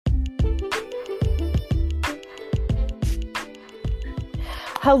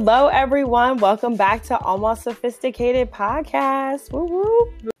Hello, everyone. Welcome back to Almost Sophisticated Podcast. Woo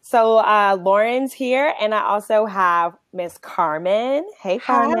woo. So Lauren's here, and I also have Miss Carmen. Hey,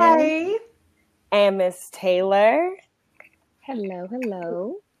 Carmen. Hi. And Miss Taylor. Hello,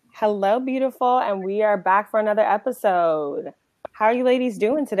 hello. Hello, beautiful. And we are back for another episode. How are you ladies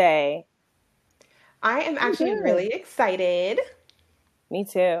doing today? I am actually really excited. Me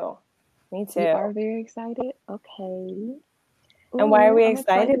too. You are very excited? Okay. And why are we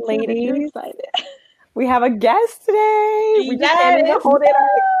excited, ladies? You're excited. We have a guest today. We just can't even hold it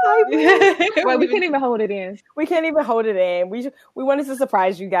in. Well, we can't even hold it in. We can't even hold it in. We wanted to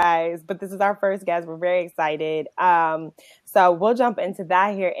surprise you guys, but this is our first guest. We're very excited. So we'll jump into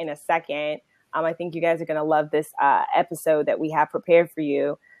that here in a second. I think you guys are going to love this episode that we have prepared for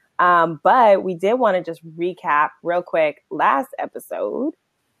you. But we did want to just recap real quick last episode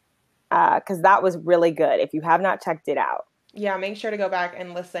because that was really good. If you have not checked it out. Yeah, make sure to go back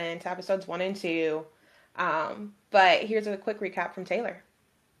and listen to episodes 1 and 2. But here's a quick recap from Taylor.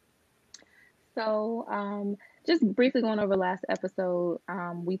 So just briefly going over last episode,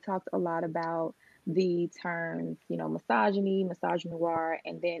 we talked a lot about the terms, misogyny, misogynoir,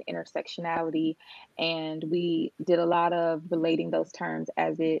 and then intersectionality. And we did a lot of relating those terms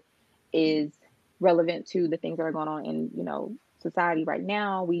as it is relevant to the things that are going on in, society right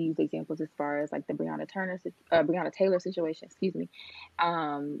now. We use examples as far as like the Breonna Taylor situation,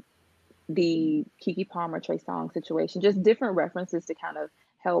 the Keke Palmer, Trey Songz situation, just different references to kind of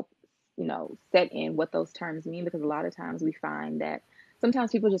help, set in what those terms mean, because a lot of times we find that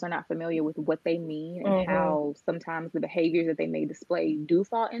sometimes people just are not familiar with what they mean and how sometimes the behaviors that they may display do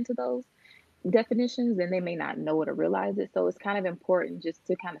fall into those definitions, and they may not know it or realize it. So it's kind of important just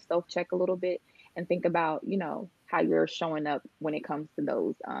to kind of self-check a little bit and think about, how you're showing up when it comes to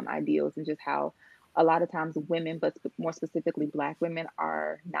those ideals, and just how a lot of times women, but more specifically Black women,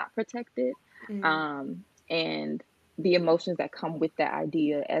 are not protected. And the emotions that come with that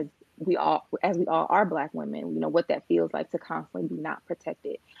idea, as we all are Black women, what that feels like to constantly be not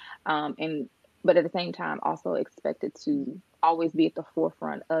protected. But at the same time, also expected to always be at the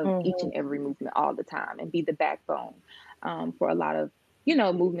forefront of each and every movement all the time and be the backbone for a lot of,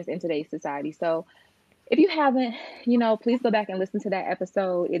 movements in today's society. So if you haven't, please go back and listen to that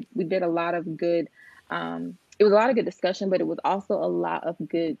episode. We did a lot of good, it was a lot of good discussion, but it was also a lot of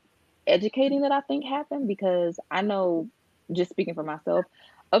good educating that I think happened, because I know, just speaking for myself,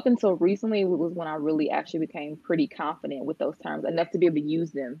 up until recently was when I really actually became pretty confident with those terms, enough to be able to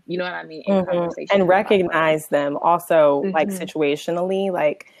use them, you know what I mean, in conversation. And recognize them also, like situationally,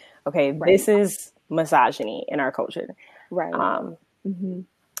 like, okay, this is misogyny in our culture. Right.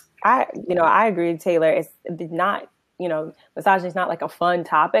 I agree, Taylor. It's not, misogyny is not like a fun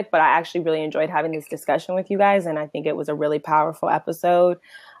topic, but I actually really enjoyed having this discussion with you guys. And I think it was a really powerful episode.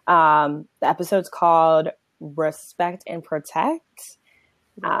 The episode's called Respect and Protect.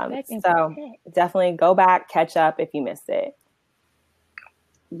 So definitely go back, catch up if you missed it.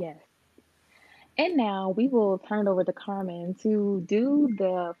 Yes. And now we will turn it over to Carmen to do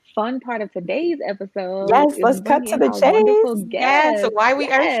the fun part of today's episode. Yes, let's cut to the chase. Yes, why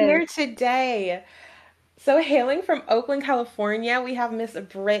we are here today. So hailing from Oakland, California, we have Miss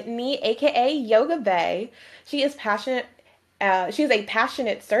Brittany, aka Yoga Bae. She is passionate. She is a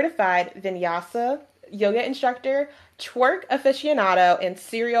passionate certified vinyasa yoga instructor, twerk aficionado, and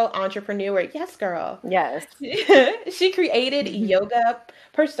serial entrepreneur. Yes, girl. Yes. She created Yoga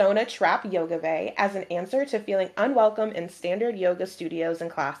Persona Trap Yoga Bae as an answer to feeling unwelcome in standard yoga studios and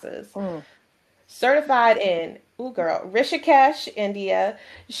classes. Certified in, Rishikesh, India,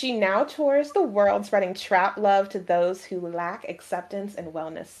 she now tours the world spreading trap love to those who lack acceptance in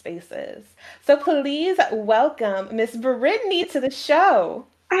wellness spaces. So please welcome Miss Brittany to the show.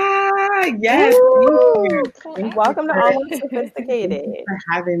 Yes. Welcome to Almost Sophisticated. Thank you for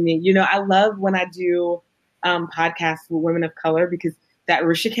having me. I love when I do podcasts with women of color, because that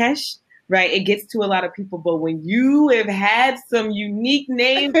Rishikesh, right, it gets to a lot of people. But when you have had some unique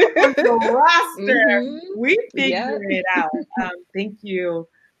names on the roster, we figure it out. Thank you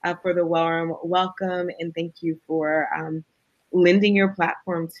for the warm welcome, and thank you for lending your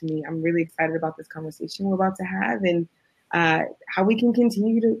platform to me. I'm really excited about this conversation we're about to have, and how we can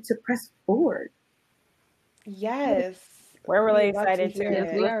continue to press forward. Yes. We're really excited to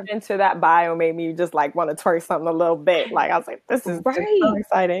listen into that bio. Made me just like want to twerk something a little bit. Like I was like, this is so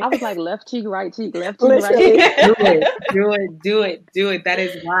exciting. I was like, left cheek, right cheek, left cheek, right cheek. Do it. That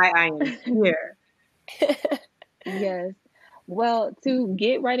is why I am here. Yes. Well, to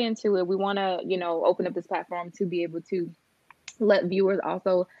get right into it, we want to, open up this platform to be able to let viewers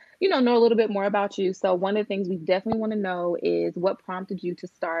also, know a little bit more about you. So one of the things we definitely want to know is what prompted you to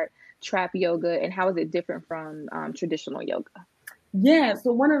start Trap Yoga, and how is it different from traditional yoga? Yeah,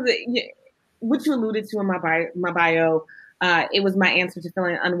 so one of what you alluded to in my bio, it was my answer to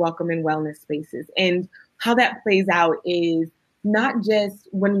feeling unwelcome in wellness spaces. And how that plays out is not just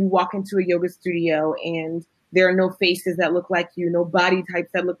when you walk into a yoga studio and there are no faces that look like you, no body types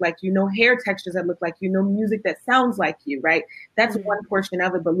that look like you, no hair textures that look like you, no music that sounds like you, right? That's one portion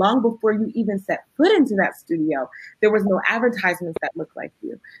of it. But long before you even set foot into that studio, there was no advertisements that looked like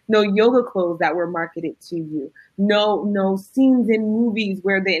you, no yoga clothes that were marketed to you, no scenes in movies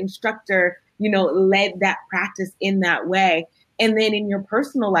where the instructor, led that practice in that way. And then in your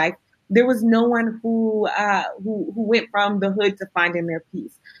personal life, there was no one who went from the hood to finding their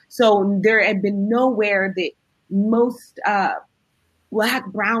peace. So there had been nowhere that most Black,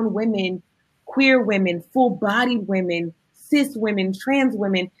 brown women, queer women, full-bodied women, cis women, trans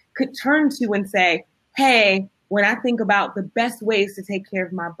women could turn to and say, hey, when I think about the best ways to take care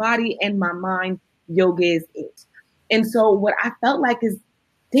of my body and my mind, yoga is it. And so what I felt like is,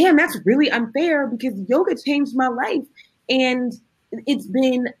 damn, that's really unfair, because yoga changed my life. And it's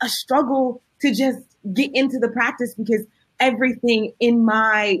been a struggle to just get into the practice, because everything in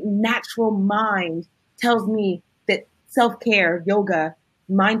my natural mind tells me that self-care, yoga,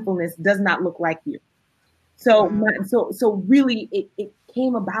 mindfulness does not look like you. So really it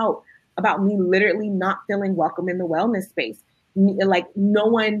came about me literally not feeling welcome in the wellness space. Like no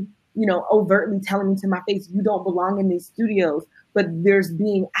one, overtly telling me to my face, you don't belong in these studios, but there's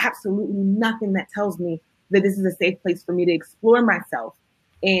being absolutely nothing that tells me that this is a safe place for me to explore myself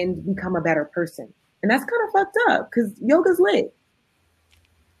and become a better person. And that's kind of fucked up, because yoga's lit.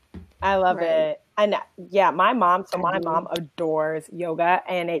 I love it. And yeah, my mom adores yoga,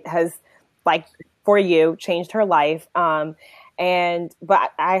 and it has, like, for you, changed her life. But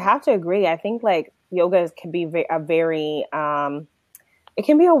I have to agree. I think like yoga can be it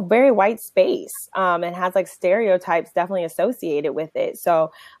can be a very white space, and has like stereotypes definitely associated with it.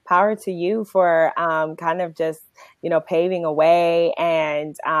 So power to you for kind of just, paving a way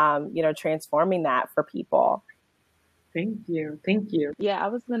and, transforming that for people. Thank you. Thank you. Yeah, I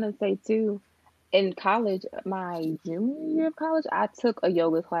was going to say too, in college, my junior year of college, I took a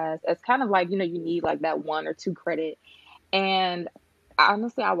yoga class. It's kind of like, you need like that 1 or 2 credit. And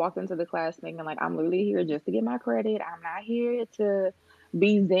honestly, I walked into the class thinking like, I'm literally here just to get my credit. I'm not here to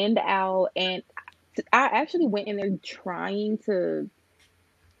be zenned out. And I actually went in there trying to,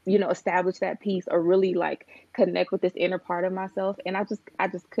 establish that peace, or really like connect with this inner part of myself. And I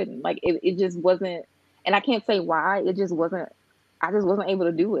just couldn't, like, it just wasn't, and I can't say why, I just wasn't able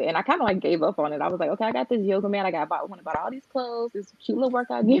to do it. And I kind of like gave up on it. I was like, okay, I got this yoga mat. I went and bought all these clothes, this cute little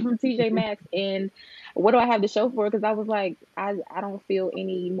workout gear from TJ Maxx. And what do I have to show for it? Because I was like, I don't feel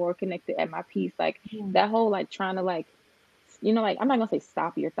any more connected at my peace. Like that whole like trying to like, like, I'm not gonna say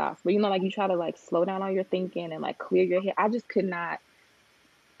stop your thoughts, but like you try to like slow down all your thinking and like clear your head. I just couldn't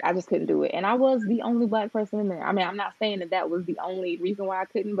do it. And I was the only Black person in there. I mean, I'm not saying that was the only reason why I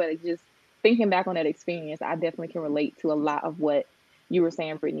couldn't, but it just, thinking back on that experience, I definitely can relate to a lot of what you were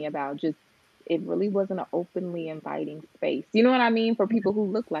saying, Brittany, about just, it really wasn't an openly inviting space. You know what I mean? For people who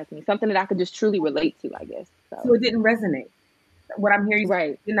look like me, something that I could just truly relate to, I guess. So it didn't resonate. What I'm hearing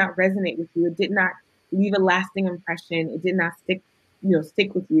right. did not resonate with you. It did not leave a lasting impression. It did not stick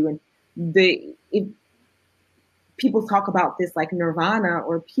with you. And people talk about this like nirvana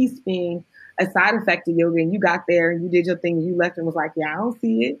or peace being a side effect of yoga, and you got there and you did your thing and you left and was like, yeah, I don't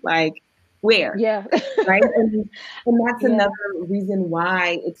see it. Like, where? Yeah. Right. And that's another reason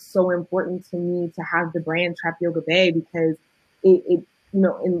why it's so important to me to have the brand Trap Yoga Bay, because it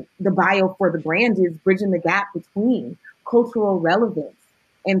in the bio for the brand is bridging the gap between cultural relevance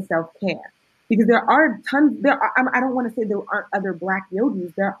and self-care. Because there are tons, I don't want to say there aren't other Black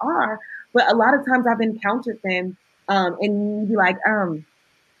yogis, there are, but a lot of times I've encountered them, and you'd be like, I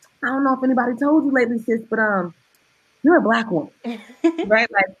don't know if anybody told you lately, sis, but you're a Black woman, right?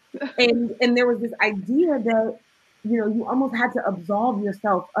 Like, and there was this idea that, you almost had to absolve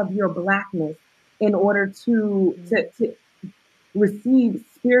yourself of your Blackness in order to receive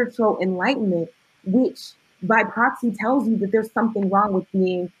spiritual enlightenment, which by proxy tells you that there's something wrong with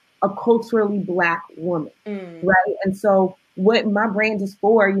being a culturally Black woman, right? And so what my brand is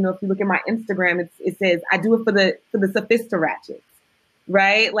for, if you look at my Instagram, it says, I do it for the sophisticated ratchets,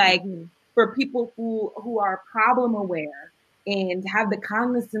 right? Like for people who are problem aware and have the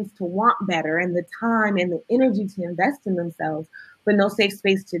cognizance to want better and the time and the energy to invest in themselves, but no safe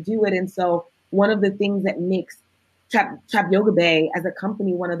space to do it. And so one of the things that makes Trap Yoga Bay as a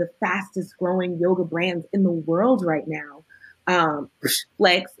company one of the fastest growing yoga brands in the world right now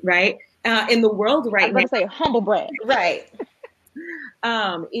flex, right? In the world right I'm going to say humble brag. Right.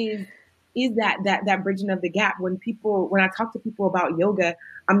 Is that bridging of the gap. When I talk to people about yoga,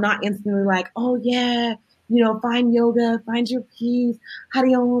 I'm not instantly like, oh yeah, find yoga, find your peace,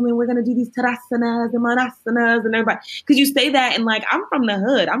 Hari Om, and we're going to do these Tadasanas and Manasanas and everybody. Because you say that and like, I'm from the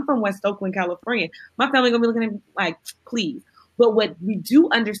hood. I'm from West Oakland, California. My family going to be looking at me like, please. But what we do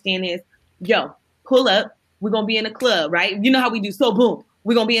understand is, pull up. We're going to be in a club, right? You know how we do. So boom,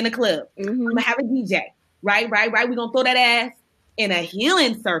 we're going to be in a club. Mm-hmm. I'm going to have a DJ, right? We're going to throw that ass in a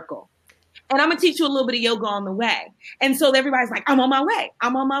healing circle. And I'm going to teach you a little bit of yoga on the way. And so everybody's like, I'm on my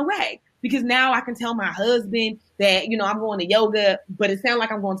way. Because now I can tell my husband that, I'm going to yoga, but it sounds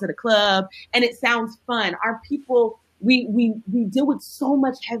like I'm going to the club and it sounds fun. Our people, we deal with so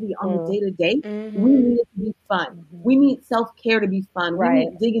much heavy on the day-to-day. Mm-hmm. We need it to be fun. We need self-care to be fun. Right. We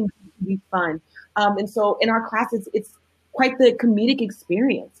need digging to be fun. And so in our classes, it's quite the comedic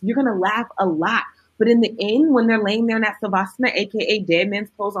experience. You're going to laugh a lot. But in the end, when they're laying there in that Savasana, aka dead man's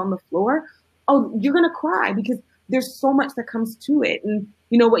pose on the floor, you're going to cry because there's so much that comes to it. And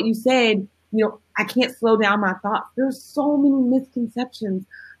what you said, I can't slow down my thoughts. There's so many misconceptions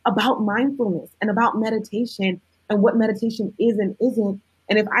about mindfulness and about meditation and what meditation is and isn't.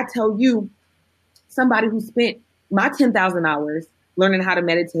 And if I tell you, somebody who spent my 10,000 hours learning how to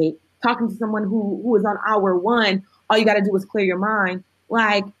meditate, talking to someone who is on hour 1, all you got to do is clear your mind,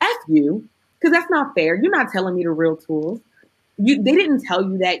 like, F you, because that's not fair. You're not telling me the real tools. They didn't tell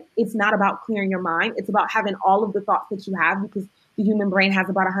you that it's not about clearing your mind. It's about having all of the thoughts that you have, because the human brain has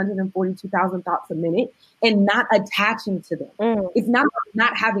about 142,000 thoughts a minute, and not attaching to them. It's not about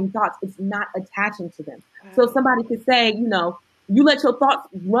not having thoughts. It's not attaching to them. So somebody could say, you let your thoughts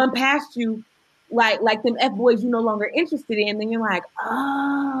run past you like them F boys you're no longer interested in. Then you're like,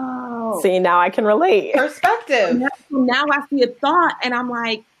 oh. See, now I can relate. Perspective. Now I see a thought and I'm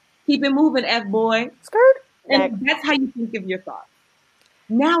like, keep it moving, F boy. Skirt. And that's how you think of your thoughts.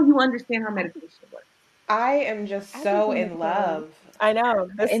 Now you understand how meditation works. I am just so in love. I know.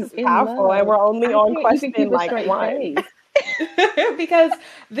 This is in powerful. love. And we're only on question like 1. Face. Because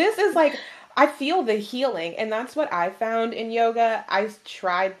this is like, I feel the healing. And that's what I found in yoga. I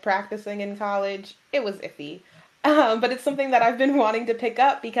tried practicing in college. It was iffy. But it's something that I've been wanting to pick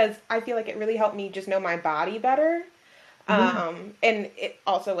up because I feel like it really helped me just know my body better. And it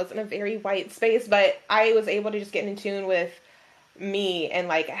also wasn't a very white space, but I was able to just get in tune with me and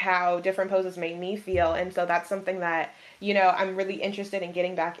like how different poses made me feel. And so that's something that, I'm really interested in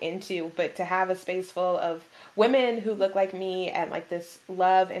getting back into, but to have a space full of women who look like me and like this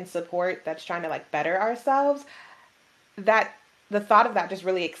love and support that's trying to like better ourselves, that the thought of that just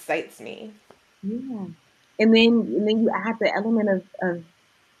really excites me. Yeah. And then you add the element of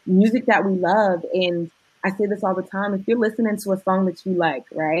music that we love. And I say this all the time, if you're listening to a song that you like,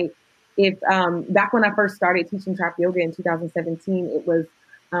 right? If back when I first started teaching trap yoga in 2017, it was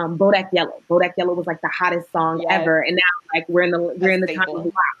Bodak Yellow. Bodak Yellow was like the hottest song ever. And now like we're in the time of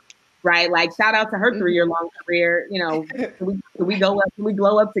rock, right? Like shout out to her 3-year-long career. Can we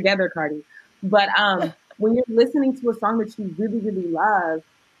glow up together, Cardi? But when you're listening to a song that you really, really love,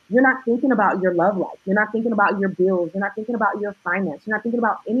 you're not thinking about your love life. You're not thinking about your bills. You're not thinking about your finance. You're not thinking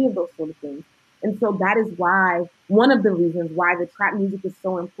about any of those sort of things. And so that is why, one of the reasons why the trap music is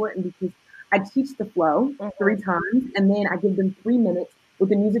so important, because I teach the flow 3 times, and then I give them 3 minutes with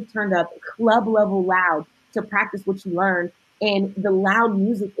the music turned up, club level loud, to practice what you learned. And the loud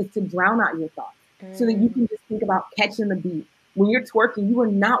music is to drown out your thoughts so that you can just think about catching the beat. When you're twerking, you are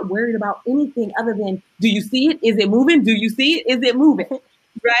not worried about anything other than, do you see it? Is it moving? Do you see it? Is it moving?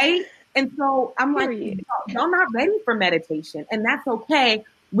 Right? And so I'm like, y'all not ready for meditation, and that's okay.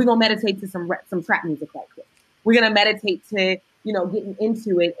 We're going to meditate to some trap music right quick. We're going to meditate to, getting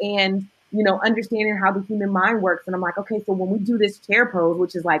into it and, understanding how the human mind works. And I'm like, okay, so when we do this chair pose,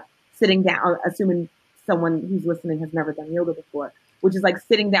 which is like sitting down, assuming someone who's listening has never done yoga before, which is like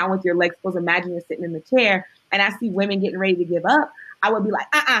sitting down with your legs closed. Imagine you're sitting in the chair and I see women getting ready to give up. I would be like,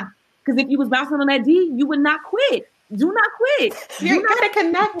 because if you was bouncing on that D, you would not quit. Do not quit. You got to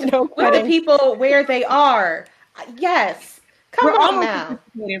connect with the people where they are. Yes. We're almost now,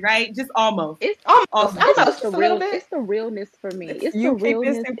 right? Just almost. It's almost it's the realness for me. It's the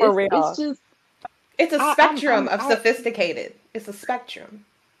realness. Super real. It's just. It's a spectrum of sophisticated. It's a spectrum.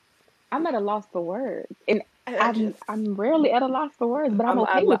 I'm at a loss for words, and I'm rarely at a loss for words, but I'm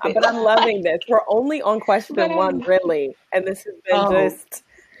okay with it. But I'm loving this. We're only on question 1, really, and this has been just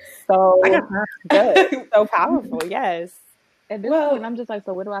so good, so powerful. Yes. At this point, I'm just like,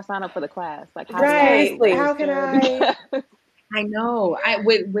 so where do I sign up for the class? Like, how can I? I know.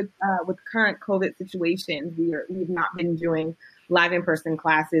 With current COVID situations, we've not been doing live in person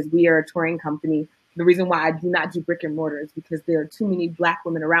classes. We are a touring company. The reason why I do not do brick and mortar is because there are too many Black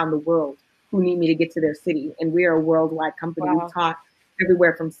women around the world who need me to get to their city, and we are a worldwide company. Wow. We taught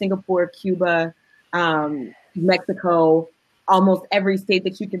everywhere from Singapore, Cuba, Mexico, almost every state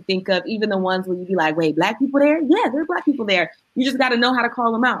that you can think of, even the ones where you'd be like, wait, Black people there? Yeah, there are Black people there. You just got to know how to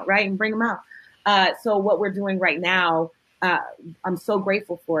call them out, right? And bring them out. So what we're doing right now, I'm so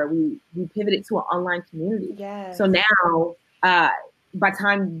grateful for it. We pivoted to an online community. Yes. So now, by the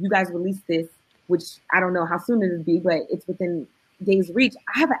time you guys release this, which I don't know how soon it'll be, but it's within days reach,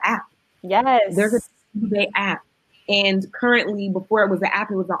 I have an app. Yes. There's a two-day app. And currently, before it was an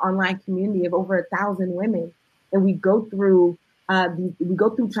app, it was an online community of over 1,000 women. And we go through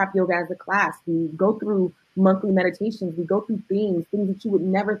trap yoga as a class. We go through monthly meditations. We go through things that you would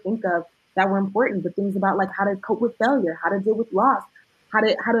never think of that were important, but things about like how to cope with failure, how to deal with loss, how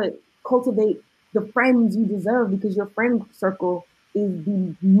to cultivate the friends you deserve, because your friend circle is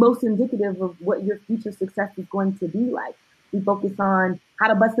the most indicative of what your future success is going to be like. We focus on how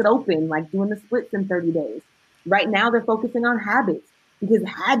to bust it open, like doing the splits in 30 days. Right now, they're focusing on habits, because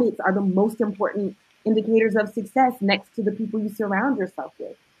habits are the most important indicators of success next to the people you surround yourself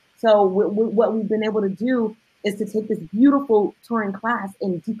with. So what we've been able to do is to take this beautiful touring class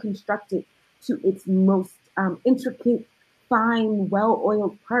and deconstruct it to its most intricate, fine,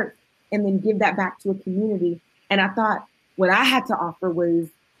 well-oiled parts, and then give that back to a community. And I thought what I had to offer was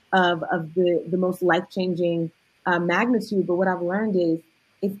of the most life-changing magnitude. But what I've learned is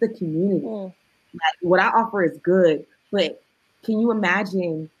it's the community. Like, what I offer is good, but can you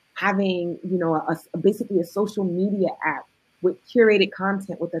imagine having, basically a social media app with curated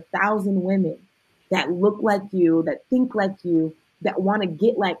content with 1,000 women that look like you, that think like you, that want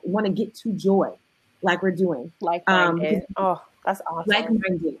to get to joy, like we're doing. Like-minded. Oh, that's awesome.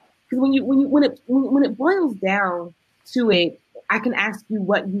 Like-minded. Because when it boils down to it, I can ask you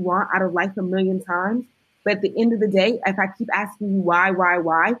what you want out of life a million times, but at the end of the day, if I keep asking you why,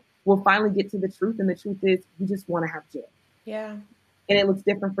 we'll finally get to the truth, and the truth is you just want to have joy. Yeah. And it looks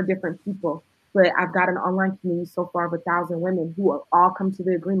different for different people. But I've got an online community so far of 1,000 women who have all come to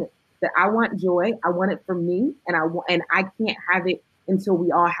the agreement that I want joy. I want it for me, and I can't have it until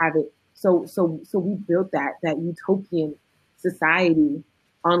we all have it. So we built that utopian society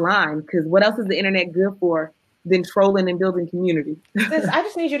online, because what else is the internet good for than trolling and building community? Sis, I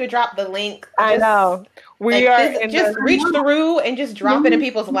just need you to drop the link. I know. We just reach through and just drop it in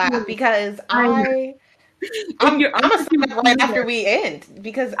people's lap, because I'm a sign up right after we end,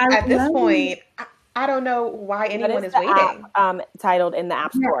 because at this point, I don't know why anyone is waiting. App, titled in the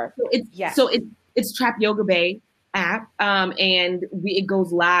App Store. So it's Trap Yoga Bay app, and it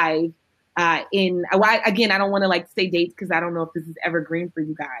goes live again, I don't want to like say dates because I don't know if this is evergreen for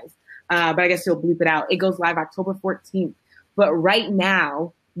you guys, but I guess you'll bleep it out. It goes live October 14th. But right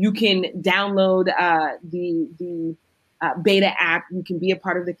now, you can download the beta app. You can be a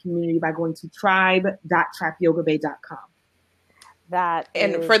part of the community by going to tribe.trapyogabay.com.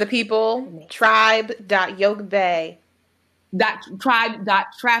 And for the people, tribe.yogabay.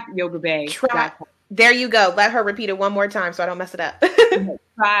 Tribe.trapyogabay.com. There you go. Let her repeat it one more time so I don't mess it up.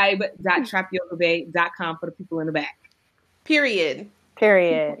 Tribe.trapyogabay.com for the people in the back. Period.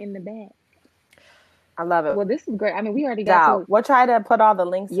 In the back. I love it. Well, this is great. I mean, we already got We'll try to put all the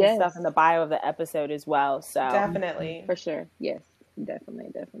links and stuff in the bio of the episode as well. So definitely. For sure. Yes.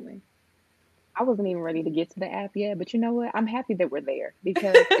 Definitely. I wasn't even ready to get to the app yet, but you know what? I'm happy that we're there,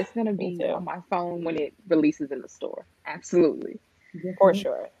 because it's going to be on my phone when it releases in the store. Absolutely. For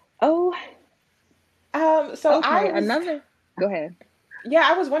sure. Oh. So okay, go ahead. Yeah,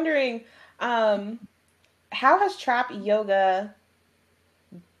 I was wondering, how has trap yoga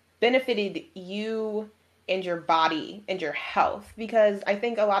benefited you and your body and your health? Because I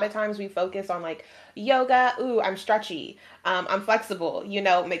think a lot of times we focus on like yoga, I'm stretchy, I'm flexible,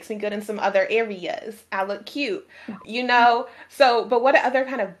 makes me good in some other areas, I look cute, so but what other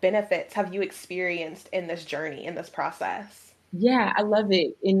kind of benefits have you experienced in this journey, in this process? Yeah, I love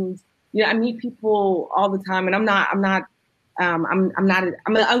it. And I meet people all the time, and I'm a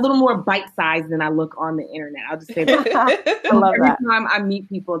little more bite-sized than I look on the internet. I'll just say that. Every time I meet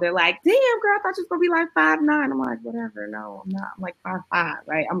people, they're like, "Damn, girl, I thought you were gonna be like 5'9". I'm like, whatever. No, I'm not. I'm like 5'5",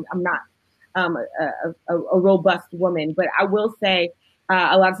 right? I'm not a robust woman, but I will say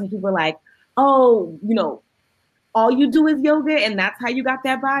a lot of times people are like, "Oh, all you do is yoga, and that's how you got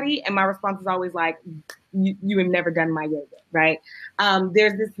that body." And my response is always like, you have never done my yoga, right?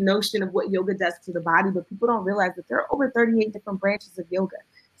 There's this notion of what yoga does to the body, but people don't realize that there are over 38 different branches of yoga.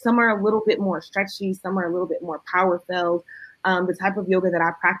 Some are a little bit more stretchy, some are a little bit more power filled. The type of yoga that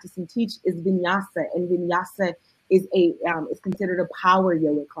I practice and teach is vinyasa, and vinyasa is considered a power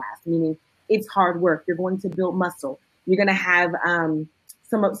yoga class, meaning it's hard work. You're going to build muscle. You're going to have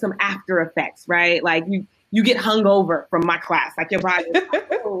some after effects, right? Like you get hungover from my class, like your body,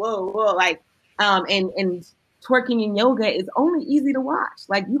 whoa, like and twerking in yoga is only easy to watch.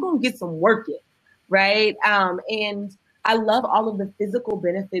 Like you're gonna get some work in, right? And I love all of the physical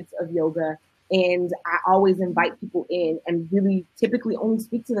benefits of yoga. And I always invite people in and really typically only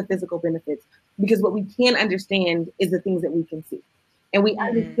speak to the physical benefits, because what we can't understand is the things that we can see. And we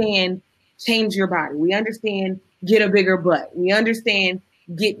understand change your body. We understand get a bigger butt. We understand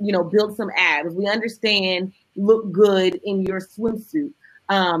build some abs. We understand look good in your swimsuit.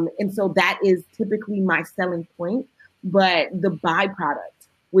 And so that is typically my selling point. But the byproduct,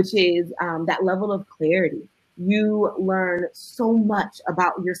 which is that level of clarity, you learn so much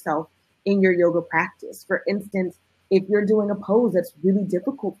about yourself in your yoga practice. For instance, if you're doing a pose that's really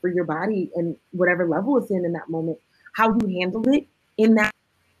difficult for your body and whatever level it's in that moment, how you handle it in that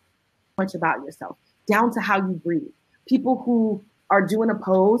much about yourself, down to how you breathe. People who are doing a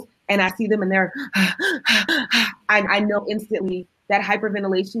pose and I see them and they're, I know instantly that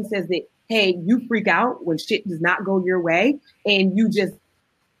hyperventilation says that, hey, you freak out when shit does not go your way and you just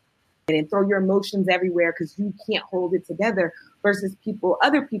and throw your emotions everywhere because you can't hold it together, versus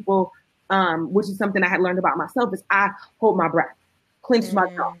other people, which is something I had learned about myself, is I hold my breath, clench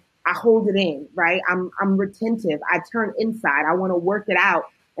my jaw, I hold it in, right? I'm retentive. I turn inside. I want to work it out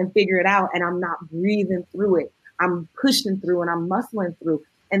and figure it out, and I'm not breathing through it. I'm pushing through and I'm muscling through.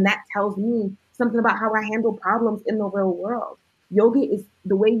 And that tells me something about how I handle problems in the real world. Yoga is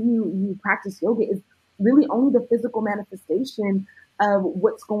the way you practice yoga is really only the physical manifestation of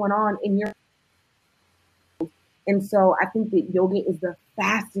what's going on in your. And so I think that yoga is the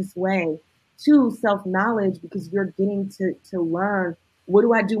fastest way to self-knowledge, because you're getting to learn, what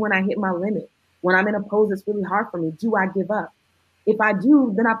do I do when I hit my limit? When I'm in a pose that's really hard for me, do I give up? If I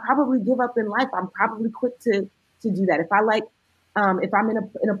do, then I probably give up in life. I'm probably quick to do that. If I'm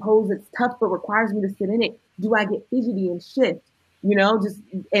in a pose that's tough but requires me to sit in it, do I get fidgety and shift?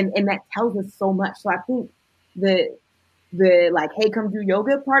 And that tells us so much. So I think the like, hey, come do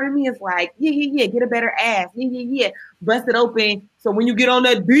yoga part of me is like, yeah, get a better ass. Yeah, bust it open. So when you get on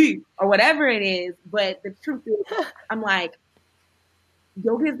that beat or whatever it is, but the truth is, I'm like,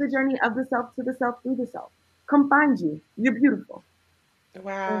 yoga is the journey of the self to the self through the self. Come find you. You're beautiful.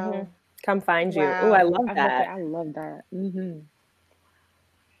 Wow. Mm-hmm. Come find you. Wow. Oh, I love that. I love that. Mm-hmm.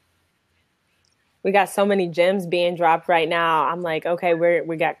 We got so many gems being dropped right now. I'm like, okay,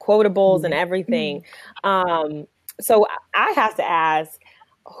 we got quotables and everything. So I have to ask,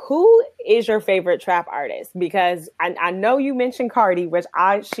 who is your favorite trap artist? Because I know you mentioned Cardi, which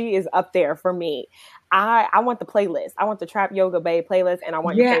she is up there for me. I want the playlist. I want the Trap Yoga Bae playlist, and I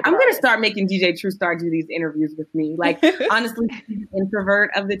want your favorite I'm going to artist. start making DJ True Star do these interviews with me. Like, honestly, she's the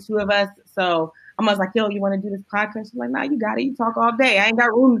introvert of the two of us. So I was like, yo, you want to do this podcast? She's like, nah, you got it. You talk all day. I ain't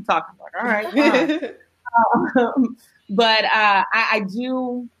got room to talk. I'm like, all right, fine. But I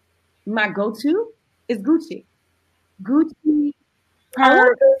do, my go-to is Gucci. Gucci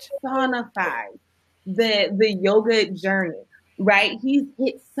personifies the yoga journey, right? He's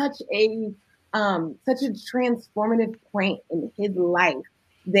hit such a transformative point in his life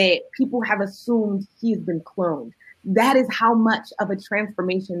that people have assumed he's been cloned. That is how much of a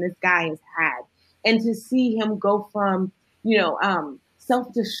transformation this guy has had. And to see him go from,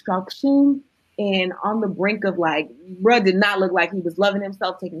 self-destruction and on the brink of like, bruh did not look like he was loving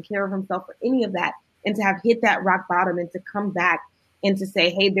himself, taking care of himself, or any of that. And to have hit that rock bottom and to come back and to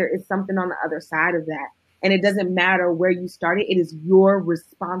say, hey, there is something on the other side of that. And it doesn't matter where you started. It is your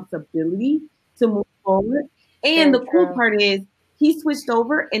responsibility to move forward. And the cool part is he switched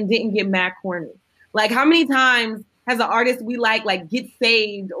over and didn't get mad corny. Like, how many times has an artist we like get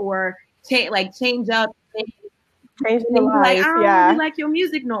saved or change up? Change the life, like, I don't really like your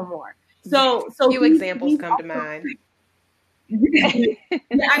music no more. So few examples come to mind. I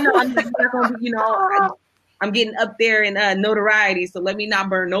know. I'm not going to, I'm getting up there in notoriety, so let me not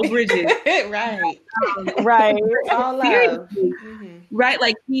burn no bridges. Right. Right. All love. Right.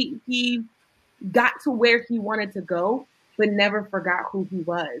 Like he got to where he wanted to go, but never forgot who he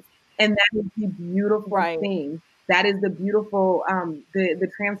was. And that is the beautiful thing. That is the beautiful,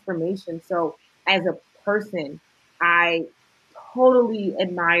 the transformation. So as a person, I totally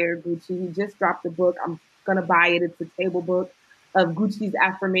admire Gucci. He just dropped a book. I'm going to buy it. It's a table book of Gucci's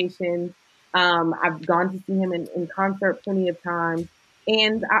affirmations. I've gone to see him in concert plenty of times.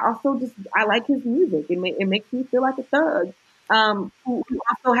 And I also I like his music. It makes me feel like a thug. Who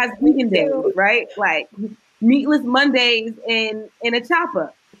also has vegan days, right? Like, meatless Mondays in a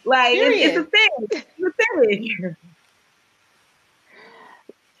chopper. Like it's a Period. thing. It's a thing.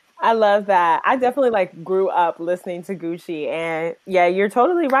 I love that. I definitely like grew up listening to Gucci, and yeah, you're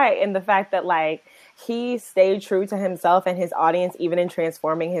totally right in the fact that like he stayed true to himself and his audience, even in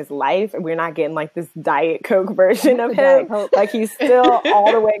transforming his life. And we're not getting like this Diet Coke version of him. Like he's still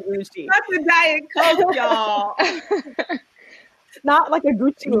all the way Gucci. Not the Diet Coke, y'all. Not like a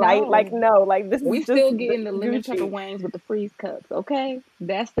Gucci light. Like no, like this we is still just getting the lemon Gucci. pepper wings with the freeze cups. Okay,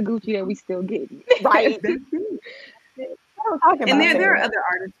 that's the Gucci that we still getting. Right. And there are other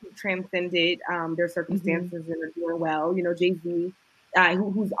artists who transcended their circumstances and are doing well. You know, Jay-Z,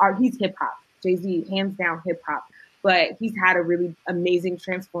 he's hip hop. Jay-Z, hands down hip hop, but he's had a really amazing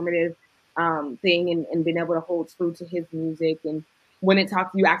transformative thing and been able to hold true to his music. And when it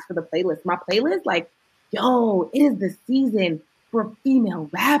talks, you ask for the playlist. My playlist, like, yo, it is the season for female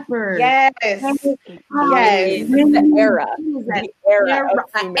rappers. Yes. Yes. The era. The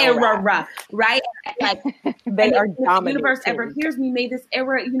era, right? Like they are dominant. The universe ever hears me, may this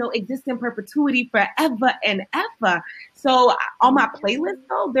era, you know, exist in perpetuity forever and ever. So on my playlist,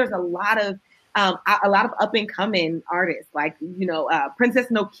 though, there's a lot of up and coming artists, like, you know, Princess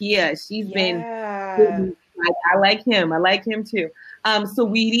Nokia. She's been, like, I like him too.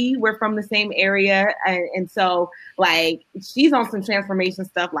 Saweetie, we're from the same area, and so like she's on some transformation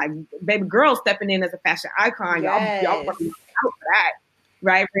stuff. Like baby girl stepping in as a fashion icon. Yes. Y'all out for that,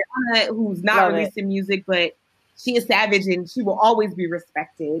 right? Rihanna, who's not releasing music, but she is savage and she will always be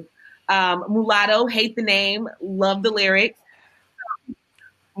respected. Mulatto, hate the name, love the lyrics.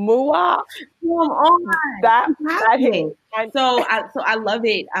 Mua. Come on, that hit. So I love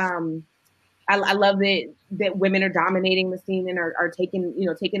it. I love it that women are dominating the scene and are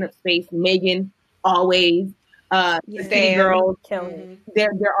taking up space. Megan, always. The City Girls,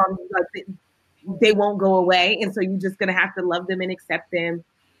 they're on, like, they won't go away, and so you're just gonna have to love them and accept them.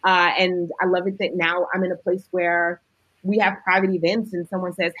 And I love it that now I'm in a place where we have private events, and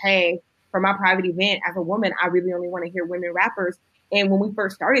someone says, "Hey, for my private event as a woman, I really only want to hear women rappers." And when we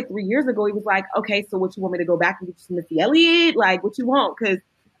first started 3 years ago, he was like, "Okay, so what you want me to go back and get you some Missy Elliott? Like, what you want?" Because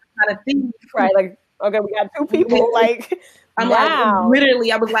not a thing, right? Like, okay, we got two people. Like, I'm like,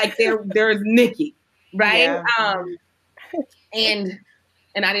 literally, I was like, there's Nikki, right? Yeah. And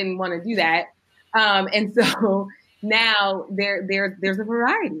I didn't want to do that, and so now there's a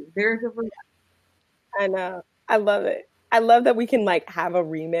variety. There's a variety. I know. I love it. I love that we can like have a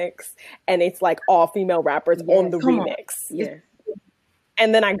remix, and it's like all female rappers on the remix. Yes.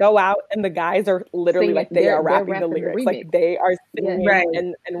 And then I go out and the guys are literally like they are rapping the lyrics, like they are singing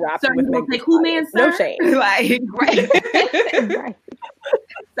and rapping. So with you like, who man, sir? No shame. Like, Right.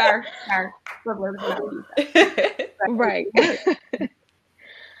 Sir. Right.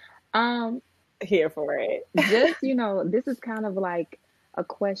 Here for it. Just, you know, this is kind of like a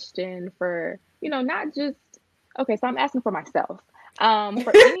question for, you know, not just, okay, so I'm asking for myself.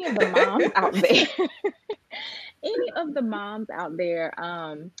 For any of the moms out there. Any of the moms out there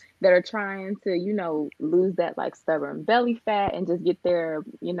that are trying to, you know, lose that like stubborn belly fat and just get their,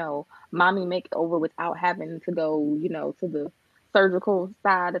 you know, mommy makeover without having to go, you know, to the surgical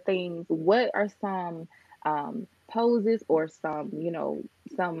side of things, what are some poses or some, you know,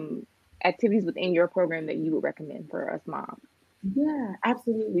 some activities within your program that you would recommend for us moms? Yeah,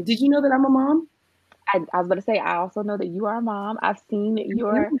 absolutely. Did you know that I'm a mom? I was about to say, I also know that you are a mom. I've seen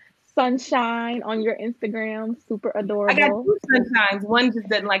your sunshine on your Instagram. Super adorable. I got two sunshines. One just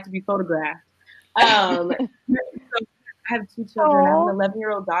doesn't like to be photographed. So I have two children. I have an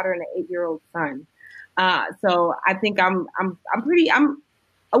 11-year-old daughter and an 8-year-old son. So I think I'm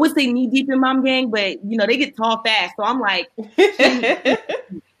I would say knee deep in mom gang, but you know, they get tall fast. So I'm like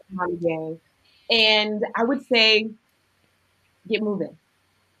mom gang. And I would say get moving.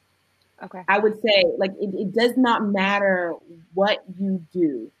 Okay. I would say like it does not matter what you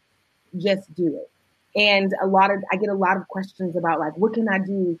do. Just do it. And I get a lot of questions about like, what can I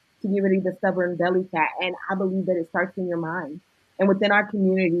do to get rid of the stubborn belly fat? And I believe that it starts in your mind. And within our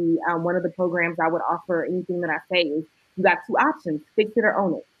community, one of the programs I would offer, anything that I say is you got two options: fix it or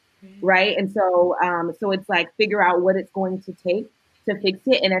own it, right? And so, so it's like figure out what it's going to take to fix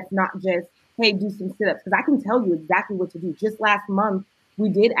it, and it's not just hey, do some sit-ups, because I can tell you exactly what to do. Just last month, we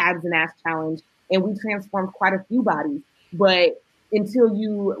did abs and ass challenge, and we transformed quite a few bodies, but until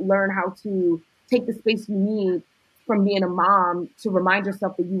you learn how to take the space you need from being a mom to remind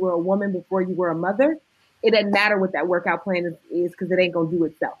yourself that you were a woman before you were a mother, it doesn't matter what that workout plan is because it ain't going to do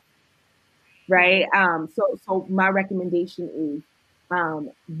itself. Right. So my recommendation is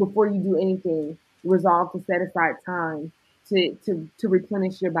before you do anything, resolve to set aside time to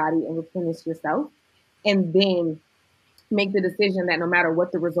replenish your body and replenish yourself. and then make the decision that no matter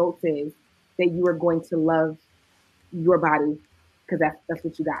what the results is, that you are going to love your body because that's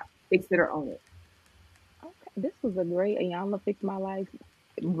what you got. Fix it or own it. Okay, this was a great Ayana Fix My Life,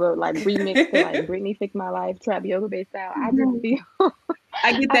 but like remix to like Britney Fix My Life, Trap Yoga Bay style. I just feel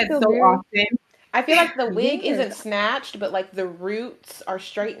I get I that feel so very often. I feel like the wig yes. isn't snatched, but like the roots are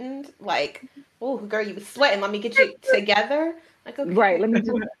straightened. Like, oh, girl, you was sweating. Let me get you together. Like, okay, Right. Let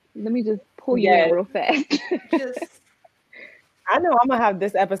me just pull you in Yes. real fast. just I know I'm gonna have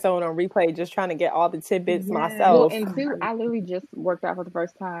this episode on replay, just trying to get all the tidbits Yes. Well, myself. and two, I literally just worked out for the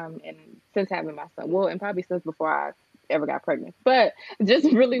first time and since having my son. Well, and probably since before I ever got pregnant. But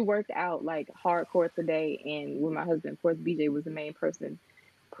just really worked out like hardcore today. And with my husband, of course, BJ was the main person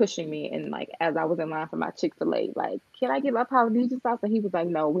pushing me. And like as I was in line for my Chick-fil-A, like, can I get my Polynesian sauce? And he was like,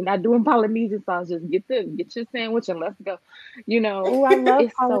 no, we're not doing Polynesian sauce. Just get your sandwich and let's go. You know, Oh, I love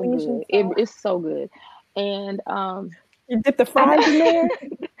it's so Polynesian good. sauce. It's so good. And You dip the fries in there.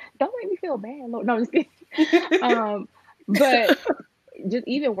 don't make me feel bad, Lord. No, I'm just kidding. But just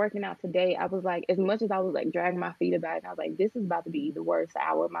even working out today, I was like, as much as I was like dragging my feet about it, I was like, this is about to be the worst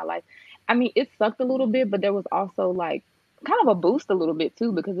hour of my life. I mean, it sucked a little bit, but there was also like kind of a boost a little bit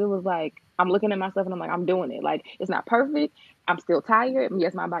too, because it was like, I'm looking at myself and I'm like, I'm doing it. Like, it's not perfect. I'm still tired.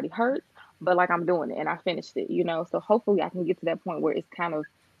 Yes, my body hurts, but like I'm doing it and I finished it, you know? So hopefully I can get to that point where it's kind of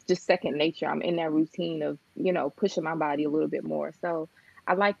just second nature. I'm in that routine of, you know, pushing my body a little bit more. So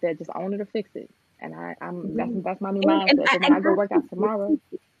I like that. Just own it or fix it. And that's my new mindset. So when I go work out tomorrow.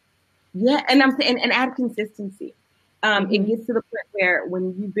 Yeah, and I'm saying and add consistency. Mm-hmm. It gets to the point where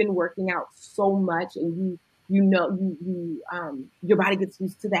when you've been working out so much and you know your body gets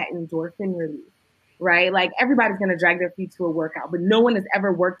used to that endorphin release, right? Like everybody's gonna drag their feet to a workout, but no one has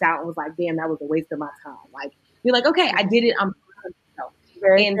ever worked out and was like, damn, that was a waste of my time. Like you're like, okay, I did it. I'm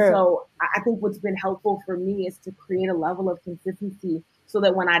Very and true. so I think what's been helpful for me is to create a level of consistency so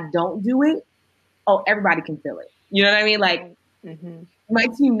that when I don't do it, oh, everybody can feel it. You know what I mean? Like Mm-hmm. my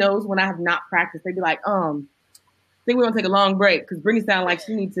team knows when I have not practiced. They'd be like, I think we're gonna take a long break because Brittany sounds like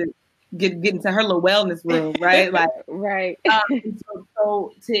she needs to get into her little wellness room, right? Like, right.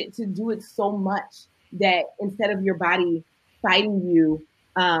 So to do it so much that instead of your body fighting you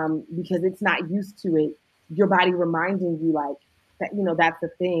because it's not used to it, your body reminding you like that, you know, that's the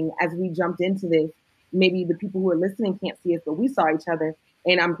thing. As we jumped into this, maybe the people who are listening can't see us, but we saw each other,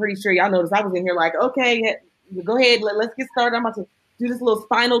 and I'm pretty sure y'all noticed I was in here like, okay, go ahead, let's get started. I'm about to do this little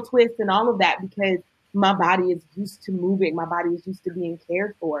spinal twist and all of that because my body is used to moving. My body is used to being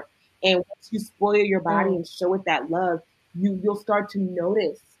cared for. And once you spoil your body and show it that love, you'll start to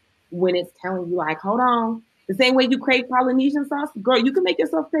notice when it's telling you like, hold on. The same way you crave Polynesian sauce, girl, you can make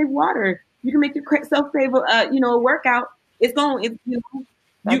yourself crave water. You can make yourself crave a workout. It's going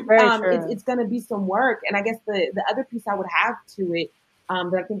it's going to be some work. And I guess the other piece I would have to it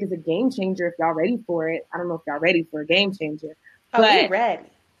that I think is a game changer if y'all ready for it. I don't know if y'all ready for a game changer. Oh, we're ready.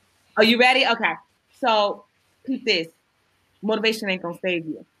 Are you ready? Okay. So, peep this. Motivation ain't going to save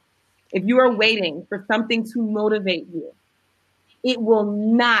you. If you are waiting for something to motivate you, it will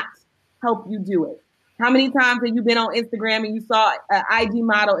not help you do it. How many times have you been on Instagram and you saw an IG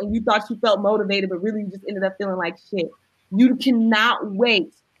model and you thought you felt motivated, but really you just ended up feeling like shit? You cannot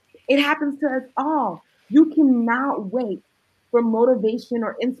wait. It happens to us all. You cannot wait for motivation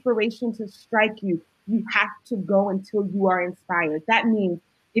or inspiration to strike you. You have to go until you are inspired. That means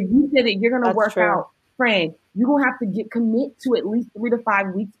if you said that you're going to work out, friend, you're going to have to commit to at least 3 to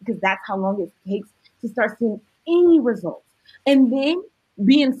 5 weeks because that's how long it takes to start seeing any results. And then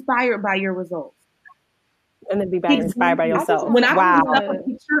be inspired by your results. And then be inspired by yourself. When I put up a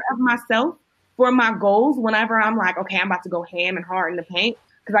picture of myself for my goals, whenever I'm like, okay, I'm about to go ham and hard in the paint,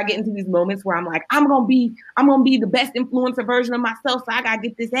 because I get into these moments where I'm like, I'm gonna be the best influencer version of myself, so I gotta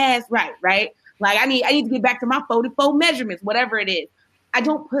get this ass right? Like I need to get back to my 44 measurements, whatever it is. I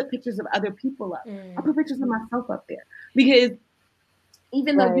don't put pictures of other people up. I put pictures of myself up there because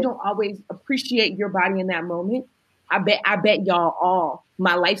even though you don't always appreciate your body in that moment, I bet y'all all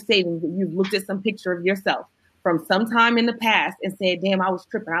my life savings that you've looked at some picture of yourself from some time in the past and said, damn, I was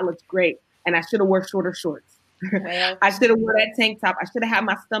tripping. I looked great. And I should have worn shorter shorts. Well, I should have worn that tank top. I should have had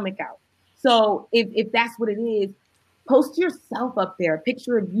my stomach out. So if that's what it is, post yourself up there, a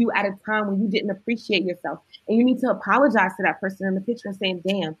picture of you at a time when you didn't appreciate yourself. And you need to apologize to that person in the picture and saying,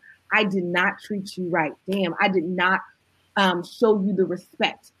 damn, I did not treat you right. Damn, I did not show you the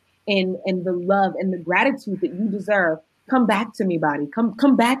respect and the love and the gratitude that you deserve. Come back to me, body.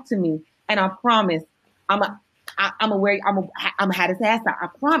 Come back to me. And I promise I'm a had his ass out. I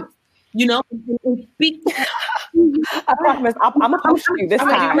promise. You know, and speak I promise. I'm gonna push you this I'm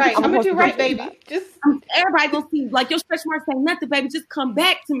gonna time. do right. I'm gonna supposed do to right, push you. baby. Just Everybody gonna see like your stretch marks ain't nothing, baby. Just come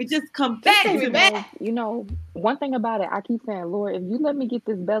back to me. Just come Just back take me to back. me. You know, one thing about it, I keep saying, Lord, if you let me get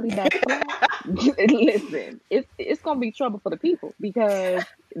this belly back flat, listen, it's gonna be trouble for the people because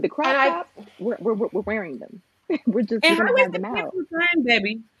the crop And I tops, we're wearing them. we're And gonna how is have the them out. beautiful time,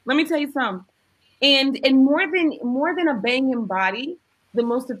 baby? Let me tell you something. And more than a banging body, the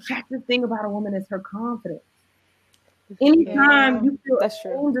most attractive thing about a woman is her confidence. Anytime Yeah. you feel That's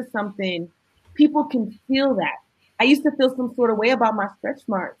true. ashamed of something, people can feel that. I used to feel some sort of way about my stretch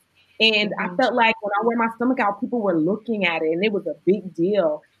marks. And I felt like when I wear my stomach out, people were looking at it and it was a big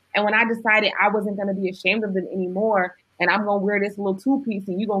deal. And when I decided I wasn't going to be ashamed of them anymore, and I'm going to wear this little two-piece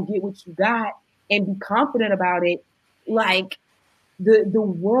and you're going to get what you got and be confident about it, like the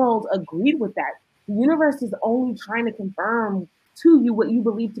world agreed with that. The universe is only trying to confirm to you what you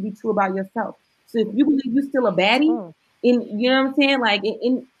believe to be true about yourself. So if you believe you're still a baddie, you know what I'm saying? Like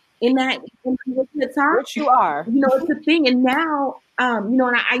in that in the top, Which you are. you know, it's a thing. And now, you know,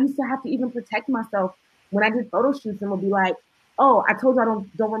 and I used to have to even protect myself when I did photo shoots, and would be like, "Oh, I told you I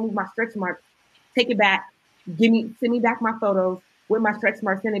don't remove my stretch marks. Take it back. Send me back my photos with my stretch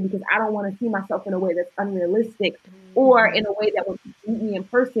marks in it because I don't want to see myself in a way that's unrealistic or in a way that when people meet me in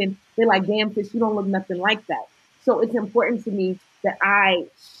person, they're like, damn, sis, you don't look nothing like that." So it's important to me that I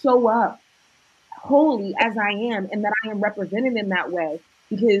show up wholly as I am and that I am represented in that way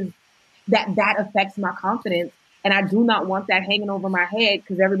because that affects my confidence. And I do not want that hanging over my head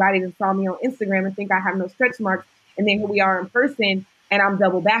because everybody just saw me on Instagram and think I have no stretch marks. And then here we are in person and I'm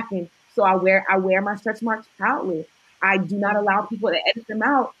double backing. So I wear my stretch marks proudly. I do not allow people to edit them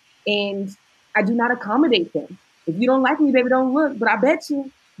out and I do not accommodate them. If you don't like me, baby, don't look. But I bet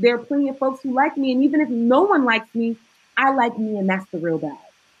you there are plenty of folks who like me. And even if no one likes me, I like me and that's the real bag.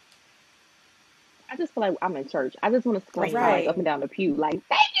 I just feel like I'm in church. I just want to scream Right. like up and down the pew, like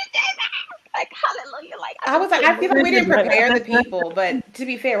thank you, Jesus! Like hallelujah! Like I was like, I feel like we didn't prepare. prepare the people, but to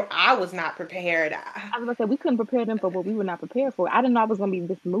be fair, I was not prepared. I was gonna say we couldn't prepare them for what we were not prepared for. I didn't know I was gonna be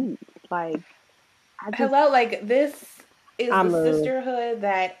this moved. Like, Hello, like this is I'm the sisterhood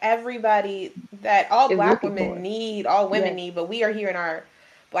that everybody, that all Is Black looking women for. need, all women Yes. need, but we are here in our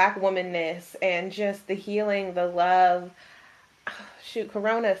Black womanness and just the healing, the love. Shoot,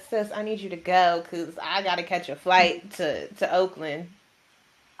 Corona, sis, I need you to go because I got to catch a flight to Oakland.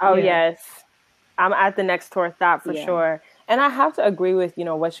 Oh Yeah. yes, I'm at the next tour stop for Yeah. sure. And I have to agree with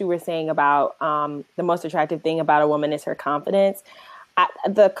what you were saying about the most attractive thing about a woman is her confidence.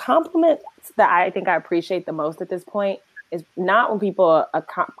 The compliment that I think I appreciate the most at this point is not when people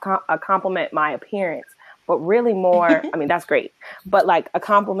compliment my appearance, but really more, I mean, that's great, but like a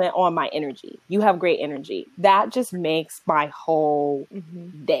compliment on my energy. You have great energy. That just makes my whole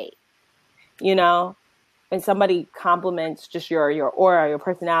day, you know? When somebody compliments just your aura, your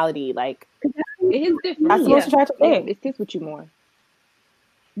personality, like It is different. that's the most attractive thing. It sticks with you more.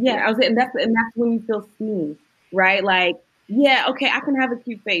 Yeah, I was, and that's when you feel seen, right? Like, yeah, okay, I can have a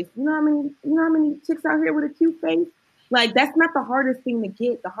cute face. You know how many chicks out here with a cute face? Like, that's not the hardest thing to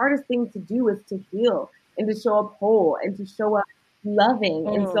get. The hardest thing to do is to heal and to show up whole and to show up loving.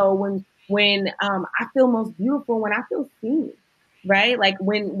 And so when I feel most beautiful when I feel seen, right? Like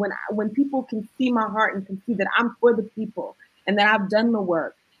when people can see my heart and can see that I'm for the people and that I've done the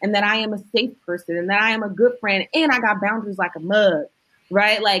work and that I am a safe person and that I am a good friend and I got boundaries like a mug.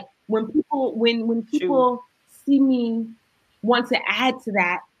 Right? Like when people see me want to add to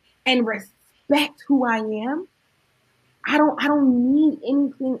that and respect who I am, I don't need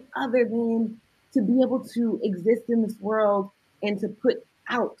anything other than to be able to exist in this world and to put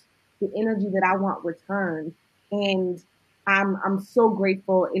out the energy that I want returned. And I'm so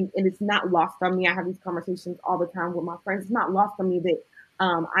grateful and it's not lost on me. I have these conversations all the time with my friends. It's not lost on me that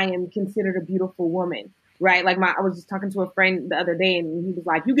I am considered a beautiful woman. Right. Like I was just talking to a friend the other day and he was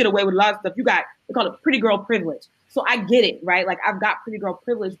like, you get away with a lot of stuff. They call it pretty girl privilege. So I get it. Right. Like I've got pretty girl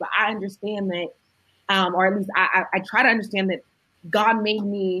privilege, but I understand that, or at least I try to understand that God made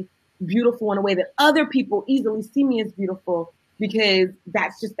me beautiful in a way that other people easily see me as beautiful because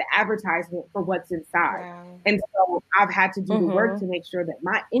that's just the advertisement for what's inside. Wow. And so I've had to do the work to make sure that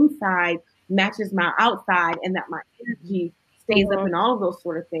my inside matches my outside and that my energy stays up and all of those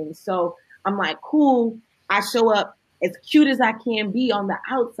sort of things. So I'm like, cool. I show up as cute as I can be on the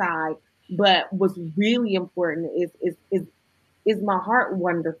outside, but what's really important is my heart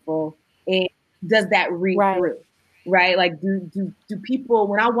wonderful, and does that read through, right? Like, do people,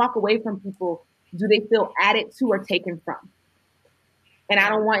 when I walk away from people, do they feel added to or taken from? And I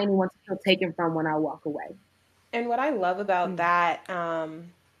don't want anyone to feel taken from when I walk away. And what I love about that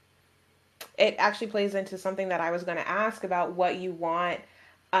it actually plays into something that I was going to ask about what you want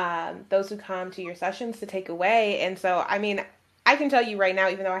those who come to your sessions to take away. And so, I mean, I can tell you right now,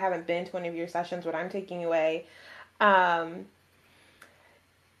 even though I haven't been to one of your sessions, what I'm taking away. I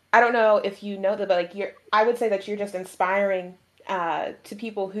don't know if you know that, but like I would say that you're just inspiring to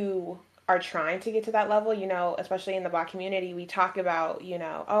people who are trying to get to that level, you know, especially in the Black community. We talk about, you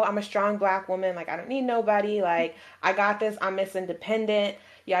know, oh, I'm a strong Black woman. Like, I don't need nobody. Like, I got this. I'm Miss Independent,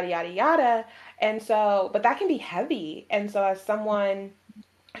 yada, yada, yada. And so, but that can be heavy. And so as someone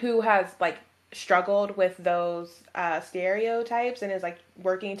who has like struggled with those stereotypes and is like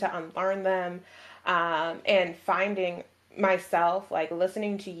working to unlearn them, and finding myself like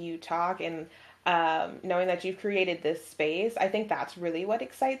listening to you talk and knowing that you've created this space, I think that's really what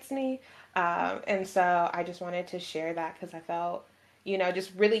excites me. And so I just wanted to share that because I felt, you know,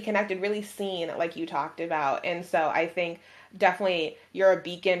 just really connected, really seen, like you talked about. And so I think definitely you're a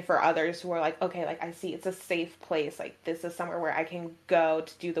beacon for others who are like, okay, like I see it's a safe place. Like this is somewhere where I can go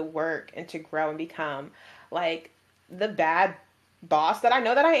to do the work and to grow and become like the bad boss that I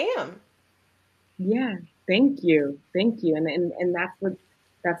know that I am. Yeah, thank you, and that's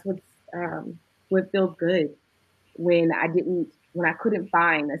what feels good when I couldn't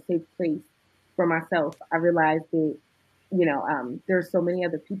find a safe place for myself. I realized that there's so many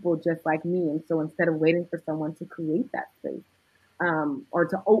other people just like me, and so instead of waiting for someone to create that space, or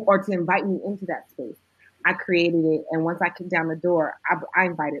to invite me into that space, I created it. And once I kicked down the door, I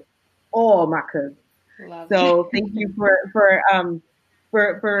invited all my cousins. So thank you for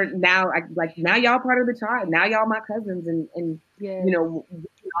now, like now y'all part of the tribe. Now y'all my cousins, and Yes. we can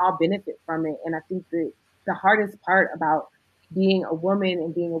all benefit from it. And I think that the hardest part about being a woman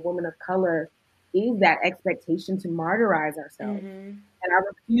and being a woman of color is that expectation to martyrize ourselves. And I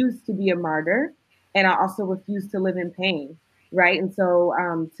refuse to be a martyr, and I also refuse to live in pain, right? And so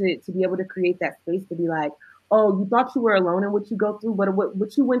to be able to create that space to be like, oh, you thought you were alone in what you go through, but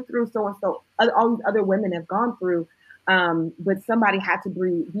what you went through, so and so, all these other women have gone through. But somebody had to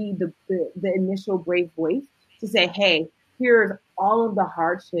be the initial brave voice to say, hey, here's all of the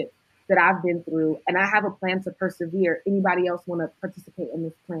hardships that I've been through, and I have a plan to persevere. Anybody else want to participate in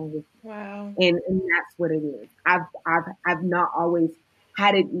this plan with me? Wow. And that's what it is. I've not always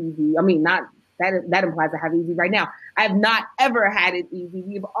had it easy. I mean, not that implies I have it easy right now. I have not ever had it easy.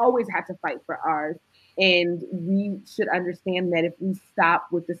 We've always had to fight for ours. And we should understand that if we stop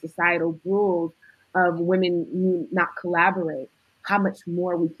with the societal rules of women not collaborate, how much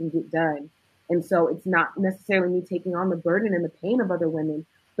more we can get done. And so it's not necessarily me taking on the burden and the pain of other women,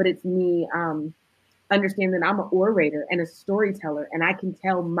 but it's me understanding that I'm an orator and a storyteller, and I can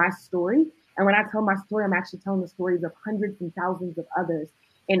tell my story. And when I tell my story, I'm actually telling the stories of hundreds and thousands of others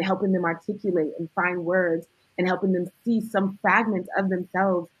and helping them articulate and find words and helping them see some fragments of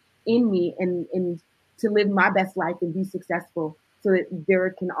themselves in me and to live my best life and be successful, so that there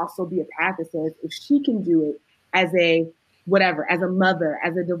can also be a path that says, if she can do it as a whatever, as a mother,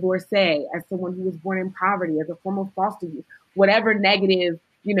 as a divorcee, as someone who was born in poverty, as a former foster youth, whatever negative,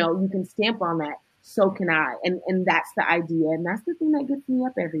 you can stamp on that, so can I. And that's the idea. And that's the thing that gets me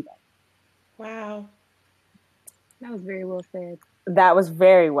up every day. Wow. That was very well said. That was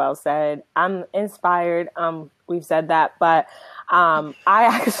very well said. I'm inspired. We've said that, but I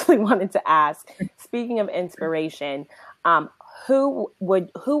actually wanted to ask, speaking of inspiration, who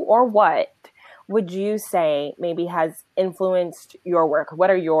or what would you say maybe has influenced your work? What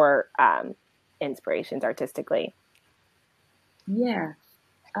are your inspirations artistically? Yeah.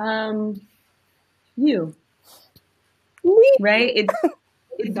 You. Right? It's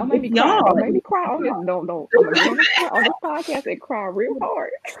don't make me cry. Don't make me cry on this. Don't. I'm gonna cry on this podcast and cry real hard.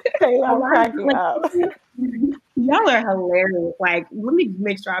 I'm cracking up. Y'all are hilarious. Like, let me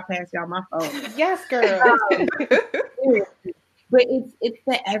make sure I pass y'all my phone. Yes, girl. But it's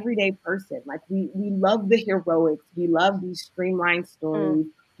the everyday person. Like we love the heroics. We love these streamlined stories.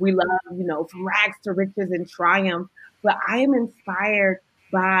 We love, from rags to riches and triumph. But I am inspired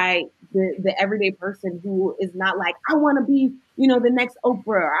by the everyday person who is not like, I want to be, the next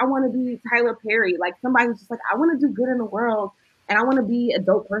Oprah. I want to be Tyler Perry. Like somebody who's just like, I want to do good in the world, and I want to be a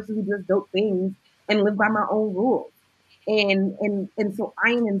dope person who does dope things and live by my own rules. And so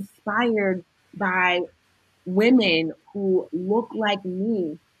I am inspired by women who look like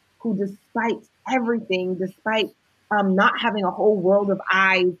me, who despite everything, despite not having a whole world of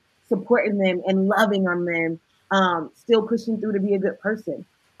eyes supporting them and loving on them, still pushing through to be a good person.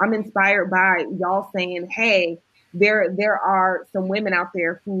 I'm inspired by y'all saying, hey, there are some women out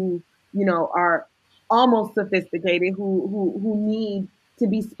there who, are almost sophisticated, who need to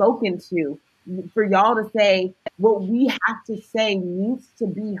be spoken to. for y'all to say what we have to say needs to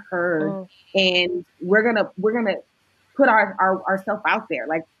be heard, and we're gonna put ourselves out there.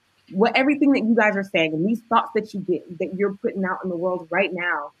 Like what everything that you guys are saying and these thoughts that you're putting out in the world right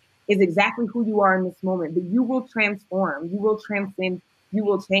now is exactly who you are in this moment. That you will transform, you will transcend, you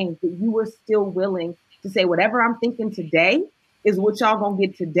will change. That you are still willing to say whatever I'm thinking today is what y'all gonna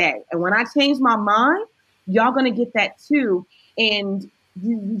get today. And when I change my mind, y'all gonna get that too. And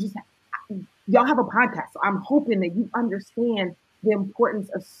you just y'all have a podcast, so I'm hoping that you understand the importance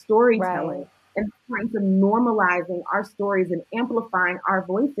of storytelling. Right. And trying to normalizing our stories and amplifying our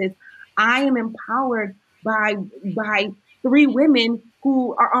voices. I am empowered by 3 women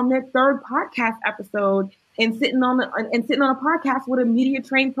who are on their 3rd podcast episode and sitting on a podcast with a media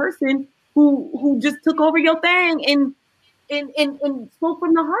trained person who just took over your thing and spoke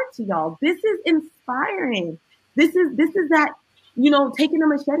from the heart to y'all. This is inspiring. This is that, taking a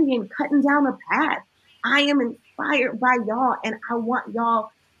machete and cutting down a path. I am inspired by y'all, and I want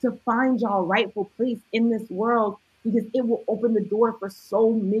y'all to find y'all rightful place in this world, because it will open the door for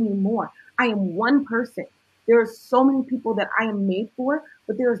so many more. I am one person. There are so many people that I am made for,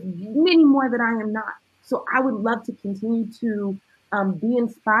 but there's many more that I am not. So I would love to continue to be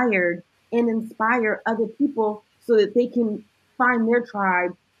inspired and inspire other people so that they can find their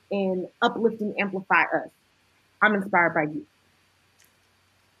tribe and uplift and amplify us. I'm inspired by you.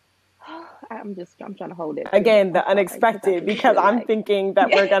 I'm trying to hold it. Again, the unexpected, because I'm thinking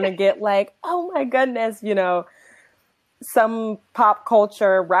that we're going to get like, oh my goodness, some pop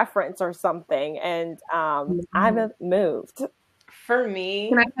culture reference or something. And I'm moved. For me.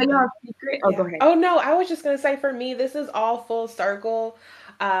 Can I tell you a secret? Oh, go ahead. Oh, no, I was just going to say, for me, this is all full circle.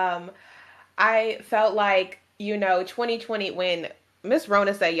 I felt like, 2020, when Miss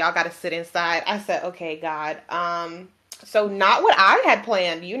Rona said, y'all got to sit inside, I said, okay, God, so not what I had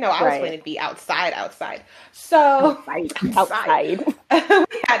planned. I was planning to be outside. So outside.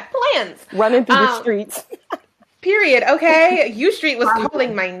 We had plans. Running through the streets. Period. Okay. U Street was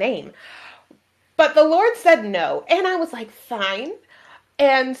calling my name. But the Lord said no. And I was like, fine.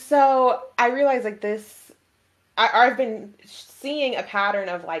 And so I realized like this, I've been seeing a pattern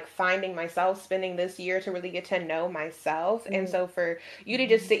of like finding myself, spending this year to really get to know myself. And so for you to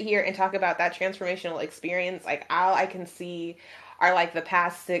just sit here and talk about that transformational experience, like all I can see are like the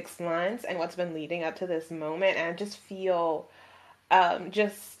past 6 months and what's been leading up to this moment. And I just feel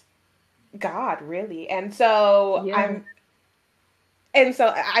just God, really. And so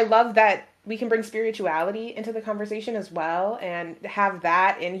I love that we can bring spirituality into the conversation as well, and have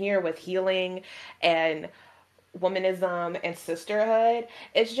that in here with healing and womanism and sisterhood.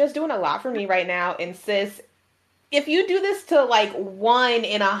 It's just doing a lot for me right now. And sis, if you do this to like 1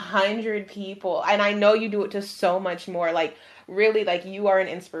 in 100 people, and I know you do it to so much more, like really, like you are an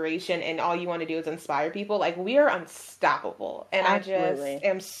inspiration and all you want to do is inspire people. Like we are unstoppable. And Absolutely. I just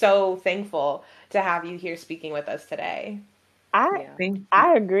am so thankful to have you here speaking with us today.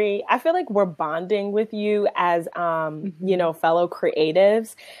 I agree. I feel like we're bonding with you as, fellow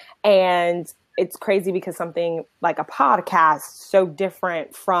creatives, and it's crazy because something like a podcast, so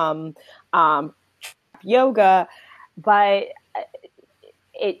different from yoga, but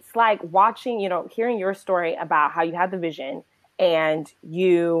it's like watching, hearing your story about how you had the vision and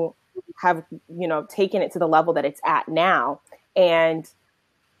you have, taken it to the level that it's at now. And,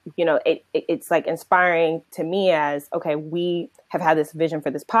 it's like inspiring to me as, okay, we have had this vision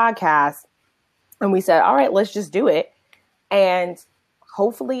for this podcast and we said, all right, let's just do it. And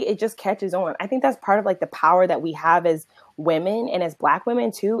hopefully it just catches on. I think that's part of like the power that we have as women and as Black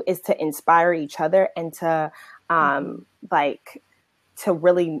women too, is to inspire each other and to to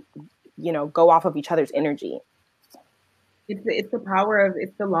really, go off of each other's energy. It's the power of,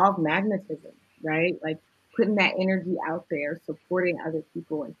 it's the law of magnetism, right? Like putting that energy out there, supporting other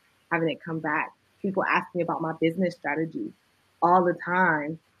people and having it come back. People ask me about my business strategy all the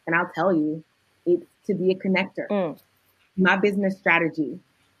time. And I'll tell you, it's to be a connector. My business strategy,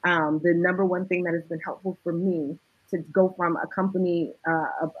 the number one thing that has been helpful for me to go from a company,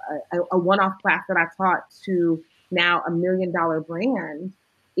 a one-off class that I taught to now $1 million brand,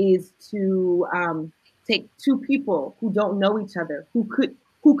 is to take 2 people who don't know each other, who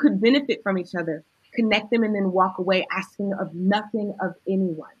could benefit from each other, connect them, and then walk away asking of nothing of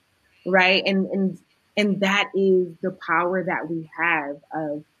anyone, right? And that is the power that we have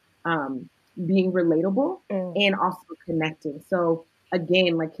of being relatable and also connecting. So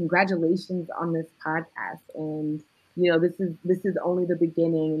again, like congratulations on this podcast. And this is only the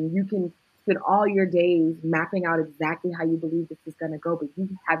beginning, and you can spend all your days mapping out exactly how you believe this is going to go, but you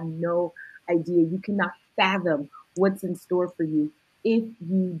have no idea. You cannot fathom what's in store for you if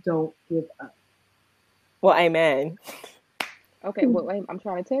you don't give up. Well, amen. Okay, well, I'm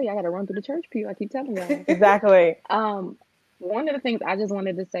trying to tell you, I got to run through the church pew. I keep telling y'all. Exactly. One of the things I just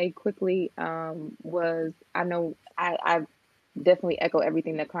wanted to say quickly was I know I definitely echo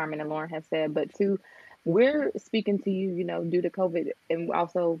everything that Carmen and Lauren have said, but two, we're speaking to you, due to COVID and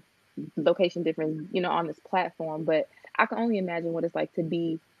also location difference, on this platform, but I can only imagine what it's like to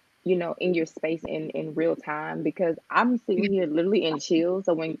be, in your space in real time, because I'm sitting here literally in chills.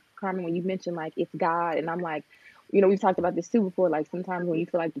 So when Carmen, when you mentioned like it's God, and I'm like, we've talked about this too before, like sometimes when you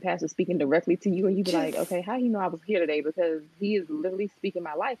feel like the pastor's speaking directly to you and you be like, okay, how I was here today? Because he is literally speaking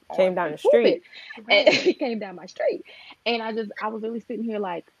my life came down the street. And he came down my street. And I was really sitting here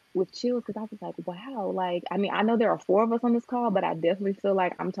like with chills, because I was like, wow, like, I mean, I know there are 4 of us on this call, but I definitely feel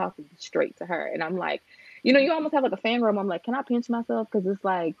like I'm talking straight to her. And I'm like, you almost have like a fangirl. I'm like, can I pinch myself? Because it's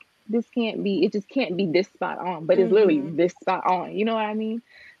like, it just can't be this spot on, but it's literally this spot on. You know what I mean?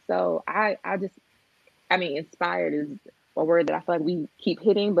 So I mean, inspired is a word that I feel like we keep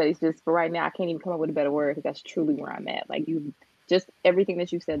hitting, but it's just for right now, I can't even come up with a better word, because that's truly where I'm at. Like, just everything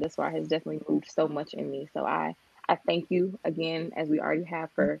that you've said thus far has definitely moved so much in me. So I thank you again, as we already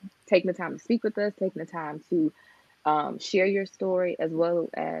have, for taking the time to speak with us, taking the time to share your story, as well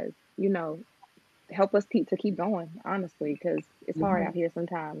as, help us keep going, honestly, because it's hard out here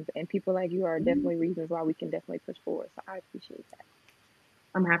sometimes. And people like you are definitely reasons why we can definitely push forward. So I appreciate that.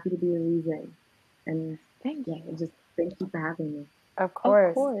 I'm happy to be a reason. And thank you. Just thank you for having me. Of course.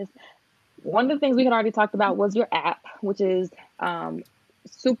 Of course. One of the things we had already talked about was your app, which is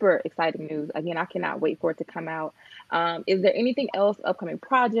super exciting news. Again, I cannot wait for it to come out. Is there anything else, upcoming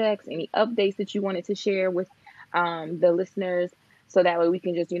projects, any updates that you wanted to share with the listeners, so that way we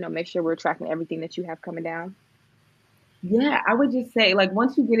can just, make sure we're tracking everything that you have coming down? Yeah, I would just say, like,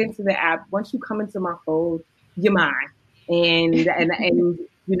 once you get into the app, once you come into my fold, you're mine. And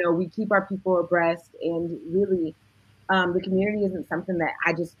we keep our people abreast, and really, the community isn't something that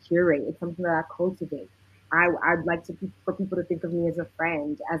I just curate. It's something that I cultivate. I'd like for people to think of me as a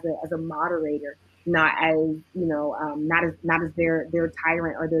friend, as a moderator, not as not as their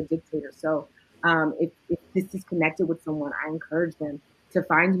tyrant or their dictator. So if this is connected with someone, I encourage them to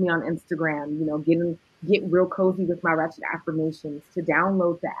find me on Instagram. Get real cozy with my Ratchet Affirmations, to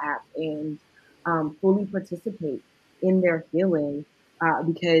download the app and fully participate in their healing,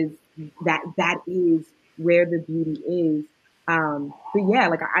 because that is where the beauty is. But yeah,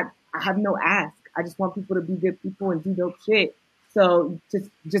 like I have no ask. I just want people to be good people and do dope shit. So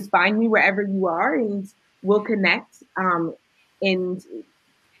just find me wherever you are, and we'll connect. And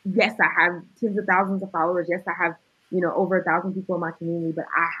yes, I have tens of thousands of followers. Yes, I have over 1,000 people in my community. But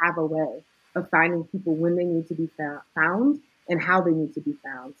I have a way of finding people when they need to be found and how they need to be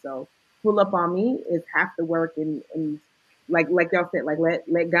found. So pull up on me is half the work, and like y'all said, like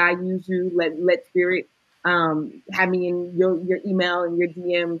let God use you. Let spirit have me in your email and your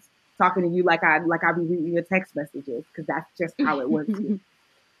DMs, talking to you like I be reading your text messages, because that's just how it works here.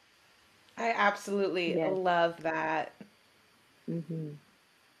 I absolutely love that. Mm-hmm.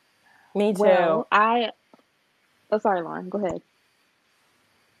 Me too. Well, sorry, Lauren, go ahead.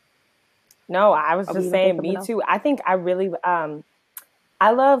 No, I was just saying, me too. I think I really,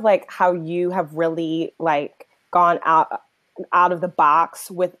 I love like how you have really like gone out of the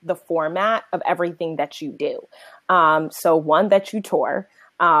box with the format of everything that you do. So 1, that you tour,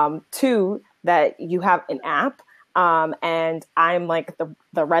 2, that you have an app. And I'm like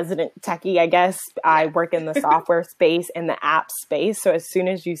the resident techie, I guess. I work in the software space and the app space. So as soon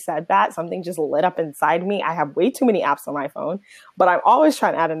as you said that, something just lit up inside me. I have way too many apps on my phone, but I'm always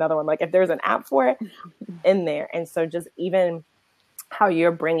trying to add another one. Like if there's an app for it, in there. And so just even how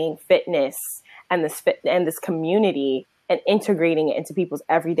you're bringing fitness and this community and integrating it into people's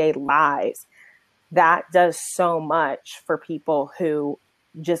everyday lives, that does so much for people who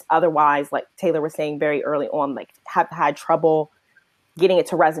just otherwise, like Taylor was saying very early on, like have had trouble getting it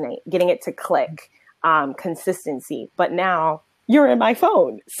to resonate, getting it to click, consistency. But now you're in my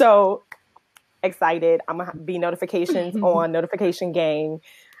phone. So excited. I'm going to be notifications on, notification gang.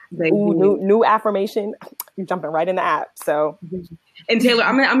 Ooh, new affirmation. You're jumping right in the app. So, and Taylor,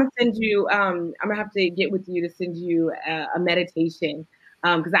 I'm gonna send you. I'm gonna have to get with you to send you a meditation,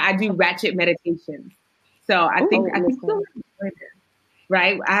 because I do ratchet meditations. So I think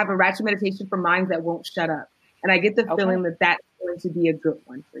right. I have a ratchet meditation for minds that won't shut up, and I get the feeling that that's going to be a good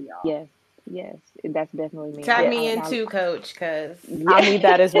one for y'all. Yes, that's definitely me. Tag me in too, Coach, because I need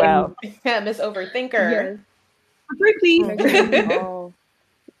that as well. Miss Overthinker. Yes. Please.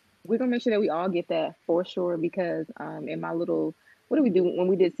 We're gonna make sure that we all get that for sure, because in my little, what do we do when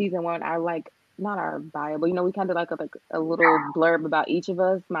we did season 1? I like not our bio, but we kind of like a little blurb about each of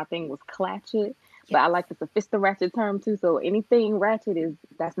us. My thing was clatchet, but I like the sophisticated ratchet term too. So anything ratchet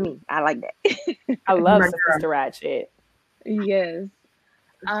that's me. I like that. I love sophisticated ratchet. Yes.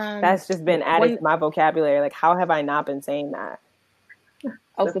 That's just been added to my vocabulary. Like, how have I not been saying that?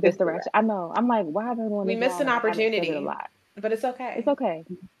 Oh, sophisticated ratchet. I know. I'm like, why everyone? We missed an opportunity. A lot. But it's okay. It's okay.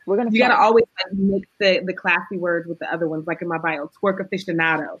 We're gonna. You gotta always like mix the classy words with the other ones. Like in my bio, twerk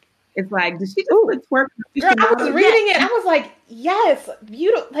aficionado. It's like, did she just put twerk aficionado? Girl, I was reading it. I was like, yes,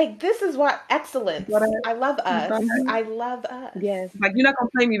 beautiful. Like, this is what excellence. I love us. I love us. Yes. Like, you're not gonna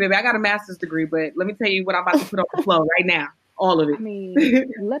play me, baby. I got a master's degree, but let me tell you what I'm about to put on the floor right now. All of it. I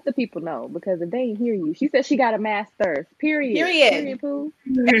mean, let the people know, because if they ain't hear you, she said she got a master's. Period. Pooh.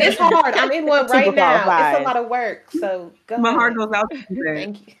 It's hard. I'm in one right now. It's a lot of work. So go my ahead. heart goes out to you.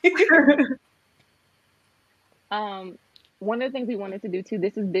 Thank you. One of the things we wanted to do too.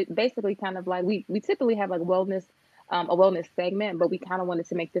 This is basically kind of like we typically have like a wellness segment, but we kind of wanted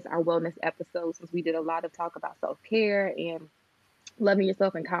to make this our wellness episode, since we did a lot of talk about self-care and loving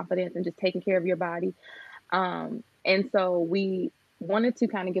yourself and confidence and just taking care of your body. And so we wanted to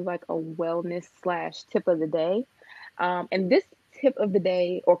kind of give like a wellness / tip of the day. And this tip of the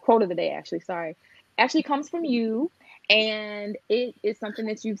day, or quote of the day, actually comes from you. And it is something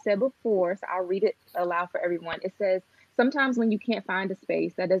that you've said before. So I'll read it aloud for everyone. It says, sometimes when you can't find a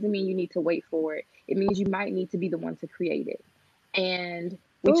space, that doesn't mean you need to wait for it. It means you might need to be the one to create it. And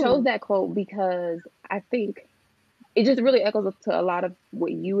we chose that quote because I think it just really echoes up to a lot of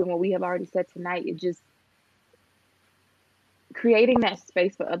what you and what we have already said tonight. It just creating that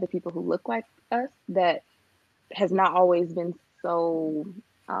space for other people who look like us that has not always been so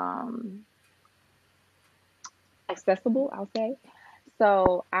accessible, I'll say.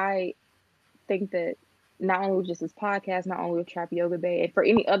 So I think that not only with just this podcast, not only with Trap Yoga Bay, and for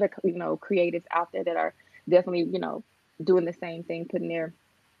any other creatives out there that are definitely doing the same thing, putting their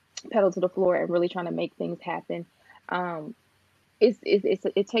pedal to the floor and really trying to make things happen.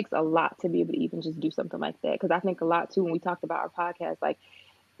 It takes a lot to be able to even just do something like that. Because I think a lot too, when we talked about our podcast, like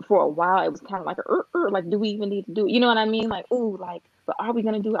for a while, it was kind of like, like, do we even need to do it? You know what I mean? Like, but are we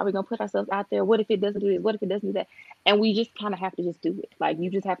going to do it? Are we going to put ourselves out there? What if it doesn't do this? What if it doesn't do that? And we just kind of have to just do it. Like, you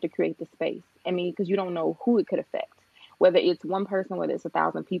just have to create the space. I mean, because you don't know who it could affect, whether it's one person, whether it's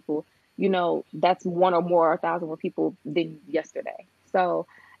 1,000 people, that's one or more, 1,000 more people than yesterday. So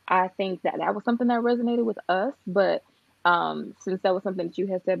I think that was something that resonated with us. But since that was something that you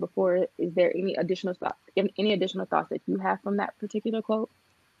had said before, is there any additional thoughts that you have from that particular quote?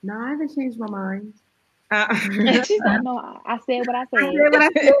 No, I haven't changed my mind. She's like, no, I said what I said.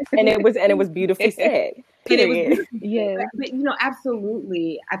 and it was beautifully said. Period. Yeah. But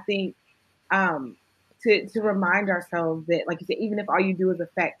absolutely. I think to remind ourselves that, like you said, even if all you do is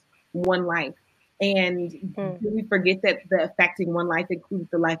affect one life, and we forget that the affecting one life includes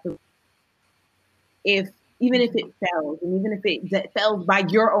the life of, even if it fails, and even if it fails by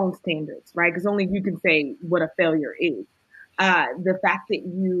your own standards, right? Because only you can say what a failure is. The fact that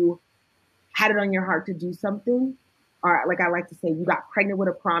you had it on your heart to do something, or like I like to say, you got pregnant with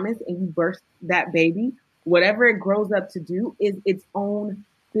a promise and you birthed that baby, whatever it grows up to do is its own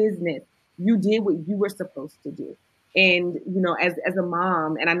business. You did what you were supposed to do. And, as a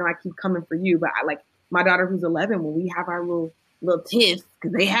mom, and I know I keep coming for you, but I like my daughter who's 11, when we have our little tiffs,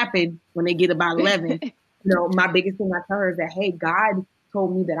 because they happen when they get about 11, my biggest thing I tell her is that, hey, God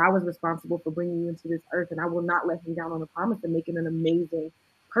told me that I was responsible for bringing you into this earth, and I will not let him down on the promise and making an amazing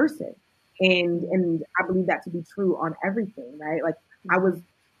person. And I believe that to be true on everything, right? Like I was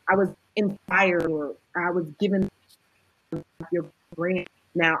inspired, or I was given your brand.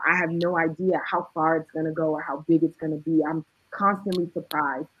 Now I have no idea how far it's going to go or how big it's going to be. I'm constantly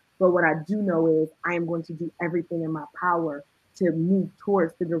surprised. But what I do know is I am going to do everything in my power to move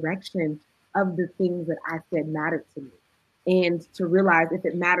towards the direction of the things that I said mattered to me. And to realize if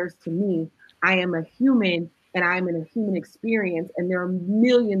it matters to me, I am a human and I'm in a human experience, and there are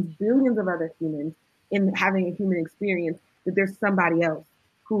millions, billions of other humans in having a human experience, that there's somebody else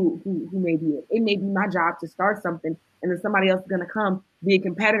who may be it. It may be my job to start something, and then somebody else is going to come, be a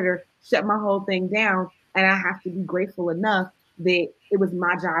competitor, shut my whole thing down, and I have to be grateful enough that it was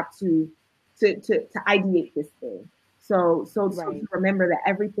my job to ideate this thing. So to remember that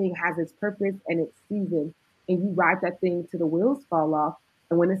everything has its purpose and its season, and you ride that thing till the wheels fall off,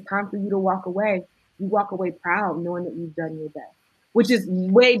 and when it's time for you to walk away, you walk away proud, knowing that you've done your best, which is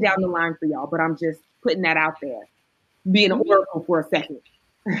way down the line for y'all, but I'm just putting that out there, being an oracle for a second.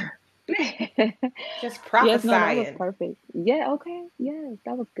 Just prophesying. Yes, no, that was perfect. Yeah, okay. Yes,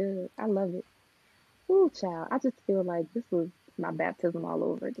 that was good. I love it. Ooh, child. I just feel like this was my baptism all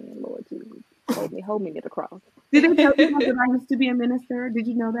over again, Lord Jesus. Hold me near the cross. Did they tell you that I used to be a minister? Did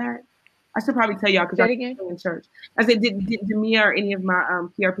you know that? I should probably tell y'all because I'm in church. I said, did Demia or any of my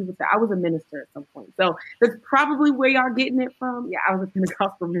PR people say I was a minister at some point? So that's probably where y'all getting it from. Yeah, I was a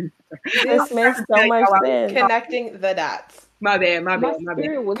Pentecostal minister. This makes so much sense. Connecting the dots. My bad.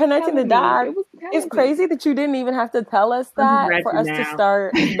 Connecting the dots. It's crazy that you didn't even have to tell us that for us to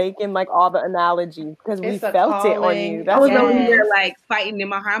start making like all the analogies because we felt it on you. I was over here like fighting in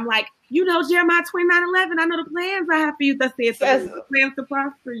my heart. I'm like, you know, Jeremiah 29:11. I know the plans I have for you. That's the plans to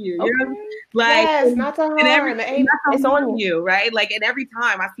prosper you. You know? Like, not to harm. It's on you, right? Like, and every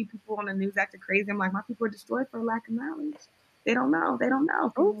time I see people on the news acting crazy, I'm like, my people are destroyed for lack of knowledge. They don't know.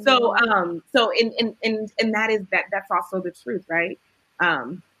 Ooh. So and that's also the truth, right?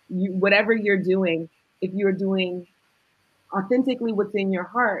 Whatever you're doing, if you're doing authentically what's in your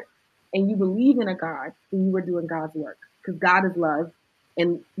heart and you believe in a God, then you are doing God's work because God is love.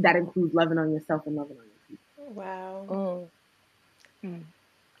 And that includes loving on yourself and loving on your people. Wow.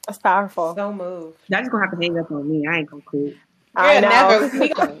 That's powerful. So moved. Y'all just gonna have to hang up on me. I ain't gonna quit. I know.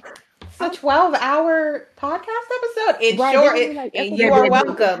 It's a 12-hour podcast episode. You are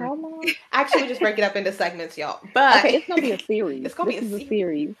welcome. Actually, we just break it up into segments, y'all. But it's gonna be a series. It's gonna be a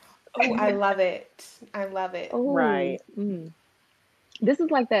series. Oh, I love it. Oh, right. This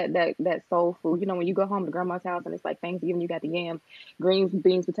is like that soul food. You know, when you go home to grandma's house and it's like Thanksgiving, you got the yams, greens,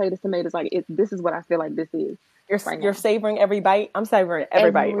 beans, potatoes, tomatoes. Like this is what I feel like this is. You're savoring every bite. I'm savoring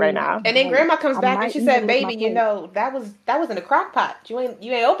every bite right now. And then grandma comes back and she said, "Baby, you know that was in the crock pot. You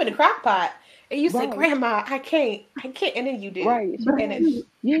ain't opened the crock pot." And you said, "Grandma, I can't." And then you did. Right. You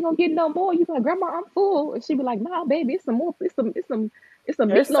ain't gonna get no more. You like, "Grandma, I'm full." And she be like, "Nah, baby, it's some more. It's some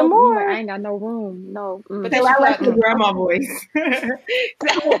more. I ain't got no room. No." But I like the grandma voice.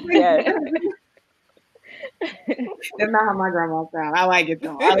 That's not how my grandma sounds. I like it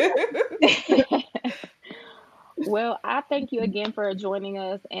though. Well, I thank you again for joining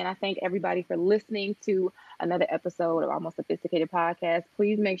us, and I thank everybody for listening to another episode of Almost Sophisticated Podcast.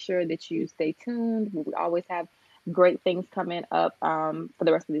 Please make sure that you stay tuned. We always have great things coming up for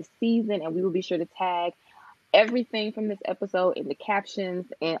the rest of this season, and we will be sure to tag everything from this episode in the captions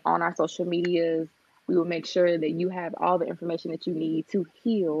and on our social medias. We will make sure that you have all the information that you need to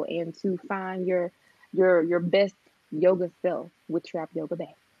heal and to find your best yoga self with Trap Yoga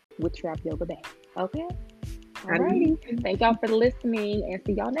Bay. Okay? Alrighty. Thank y'all for listening and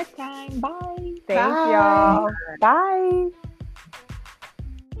see y'all next time. Bye. Thank y'all. Bye.